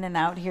been in and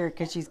out here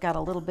because she's got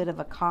a little bit of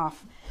a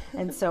cough,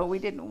 and so we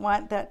didn't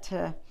want that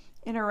to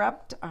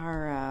interrupt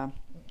our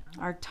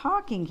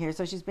talking here.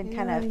 So she's been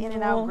kind of in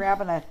and out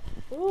grabbing a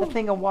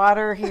thing of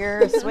water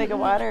here, a swig of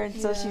water, and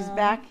so she's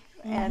back.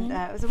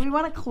 And so we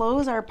want to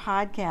close our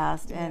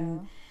podcast,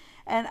 and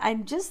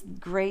I'm just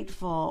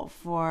grateful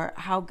for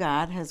how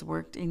God has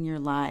worked in your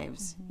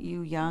lives,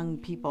 you young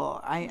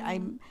people.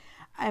 I'm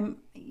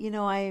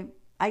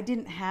I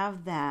didn't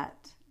have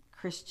that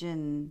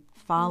Christian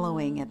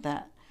following at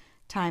that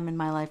time in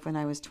my life when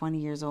I was 20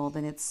 years old,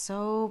 and it's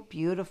so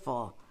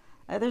beautiful.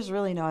 There's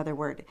really no other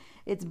word.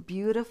 It's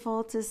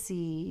beautiful to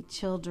see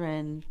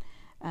children,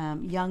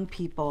 young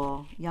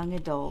people, young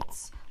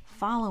adults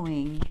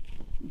following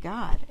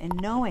God and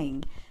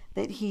knowing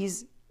that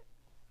He's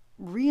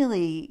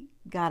really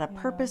got a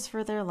purpose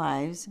for their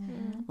lives,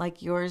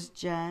 like yours,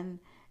 Jen,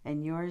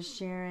 and yours,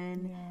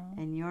 Sharon,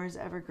 and yours,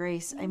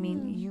 Evergrace. I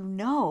mean, you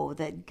know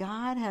that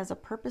God has a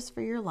purpose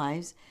for your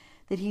lives,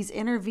 that He's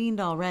intervened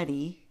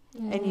already,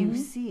 and you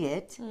see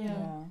it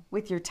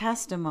with your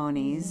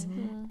testimonies,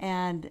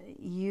 and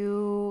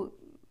you're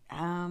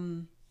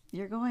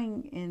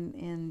going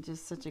in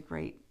just such a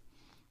great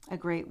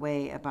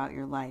way about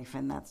your life,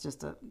 and that's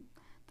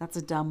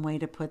a dumb way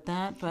to put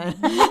that, but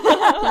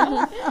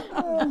I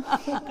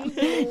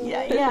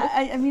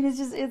mean,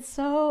 it's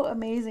so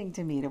amazing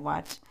to me to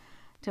watch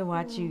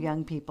you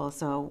young people.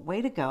 So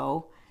way to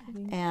go.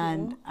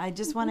 And I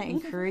just want to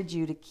encourage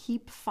you to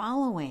keep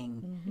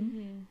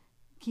following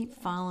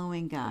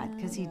God,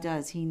 because He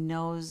does. He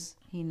knows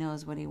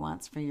what He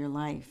wants for your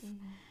life.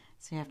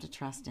 So you have to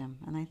trust Him.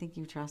 And I think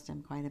you trust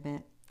Him quite a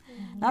bit.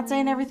 Not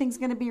saying everything's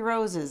going to be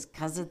roses,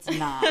 because it's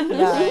not.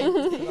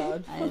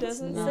 It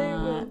doesn't say it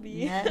will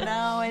be.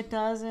 No, it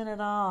doesn't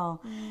at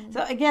all.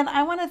 So again,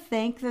 I want to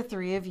thank the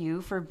three of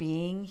you for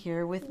being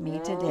here with me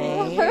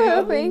today.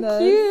 Thank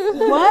you.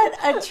 What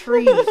a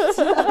treat.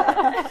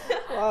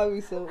 Wow, it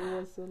was so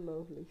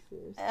lovely.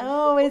 Seriously.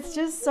 Oh, it's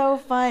just so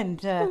fun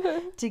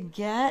to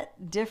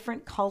get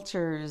different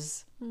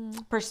cultures,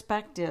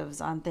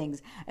 perspectives on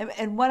things.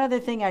 And one other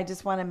thing I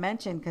just want to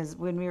mention, because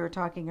when we were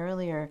talking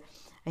earlier,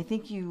 I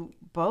think you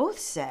both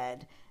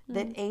said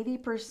that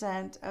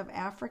 80% of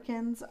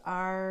Africans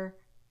are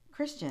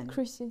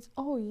Christians.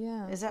 Oh,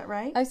 yeah. Is that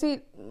right? I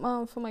say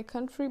for my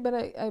country, but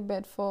I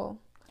bet for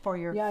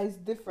your... Yeah, it's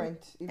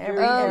different.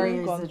 Every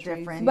area is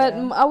different. But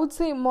I would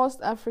say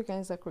most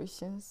Africans are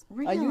Christians.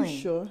 Really? Are you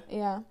sure?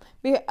 Yeah.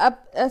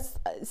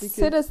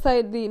 Set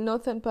aside the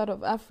northern part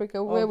of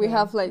Africa, where we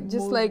have just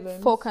Muslims, like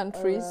 4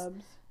 countries.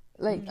 Arabs.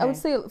 I would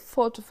say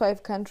 4 to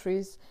 5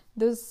 countries.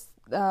 Those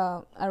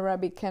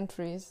Arabic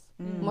countries,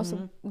 most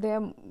of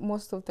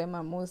them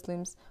are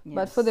Muslims. Yes.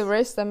 But for the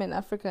rest,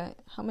 Africa,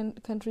 how many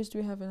countries do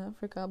we have in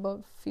Africa?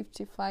 About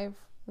 55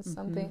 or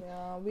something.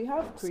 Yeah, we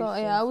have Christians. So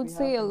I would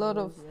say a lot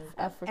of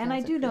Africans. And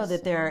I do know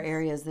that there are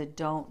areas that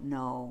don't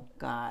know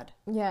God.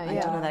 I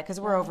do know that, because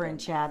we're over in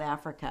Chad,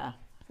 Africa.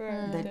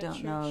 That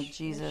don't know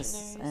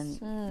Jesus, and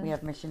we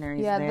have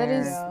missionaries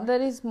there. That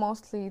is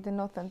mostly the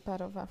northern part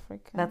of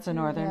Africa. That's the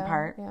northern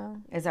part? Yeah.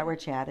 Is that where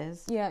Chad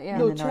is? Yeah.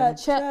 No, Chad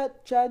is... Yeah,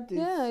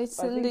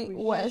 it's in the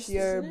west.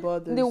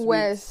 In the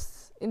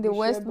west. In the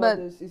west, but...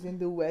 is in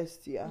the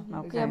west, yeah.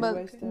 Okay. Yeah,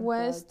 but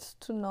west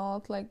to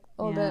north, like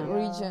all that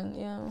region,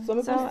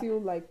 Some people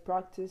still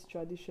practice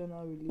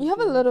traditional religion. You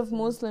have a lot of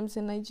Muslims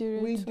in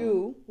Nigeria. We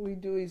do.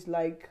 It's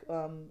like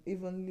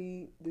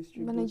evenly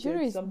distributed. But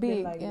Nigeria is something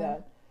big, like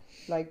that.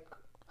 Like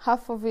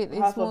half of it is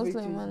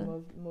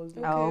Muslim.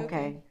 Muslim. Oh,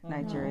 okay.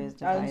 Nigeria is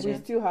divided. And we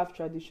still have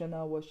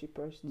traditional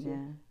worshippers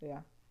too.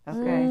 Yeah.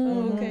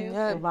 Okay.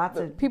 Yeah. So lots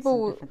of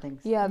people, different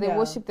things. Yeah, they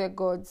worship their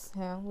gods.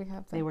 Yeah, we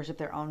have that. They worship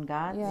their own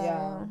gods?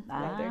 Yeah.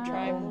 They're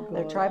tribal.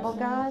 They're tribal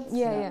gods?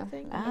 Yeah.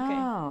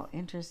 Oh,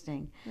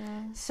 interesting.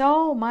 Yeah.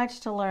 So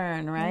much to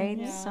learn, right?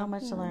 Yeah. So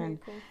much to learn.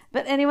 Cool.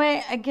 But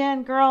anyway,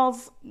 again,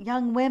 girls,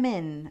 young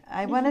women,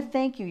 I want to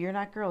thank you. You're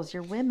not girls,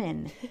 you're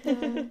women.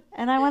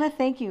 And I want to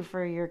thank you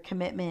for your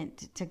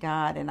commitment to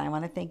God. And I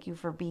want to thank you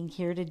for being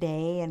here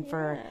today and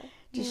for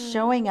just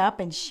showing up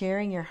and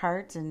sharing your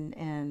hearts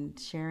and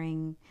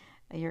sharing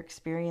your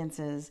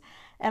experiences.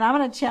 And I'm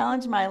going to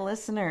challenge my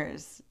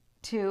listeners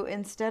to,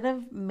 instead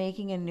of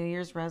making a New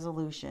Year's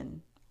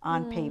resolution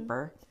on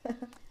paper,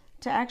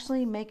 to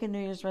actually make a New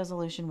Year's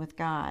resolution with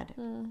God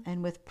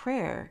and with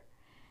prayer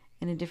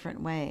in a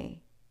different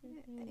way,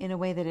 in a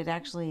way that it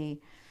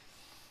actually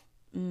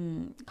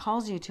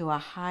calls you to a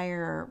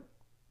higher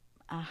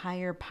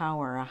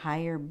power, a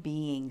higher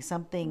being,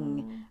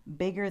 something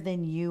bigger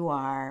than you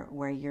are,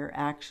 where you're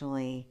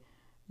actually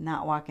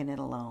not walking it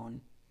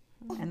alone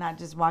and not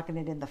just walking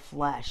it in the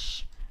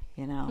flesh,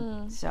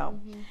 So,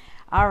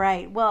 all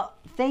right. Well,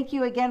 thank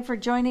you again for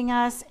joining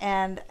us.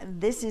 And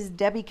this is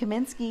Debbie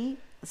Kaminsky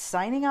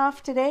signing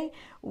off today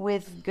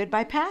with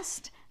Goodbye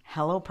Past,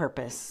 Hello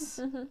Purpose.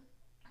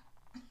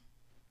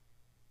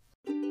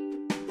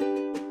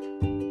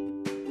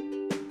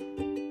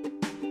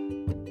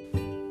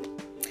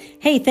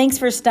 Hey, thanks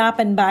for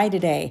stopping by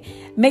today.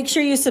 Make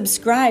sure you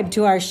subscribe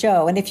to our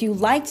show. And if you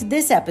liked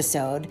this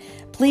episode,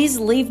 please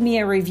leave me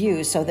a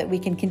review so that we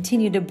can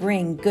continue to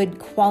bring good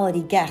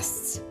quality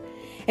guests.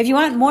 If you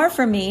want more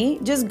from me,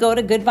 just go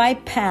to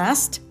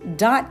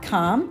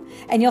goodbyepast.com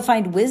and you'll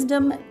find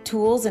wisdom,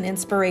 tools, and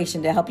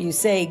inspiration to help you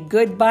say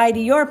goodbye to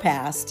your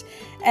past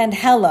and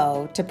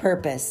hello to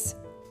purpose.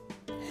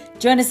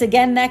 Join us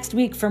again next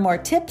week for more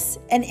tips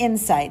and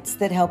insights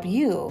that help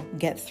you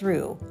get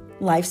through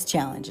life's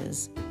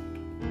challenges.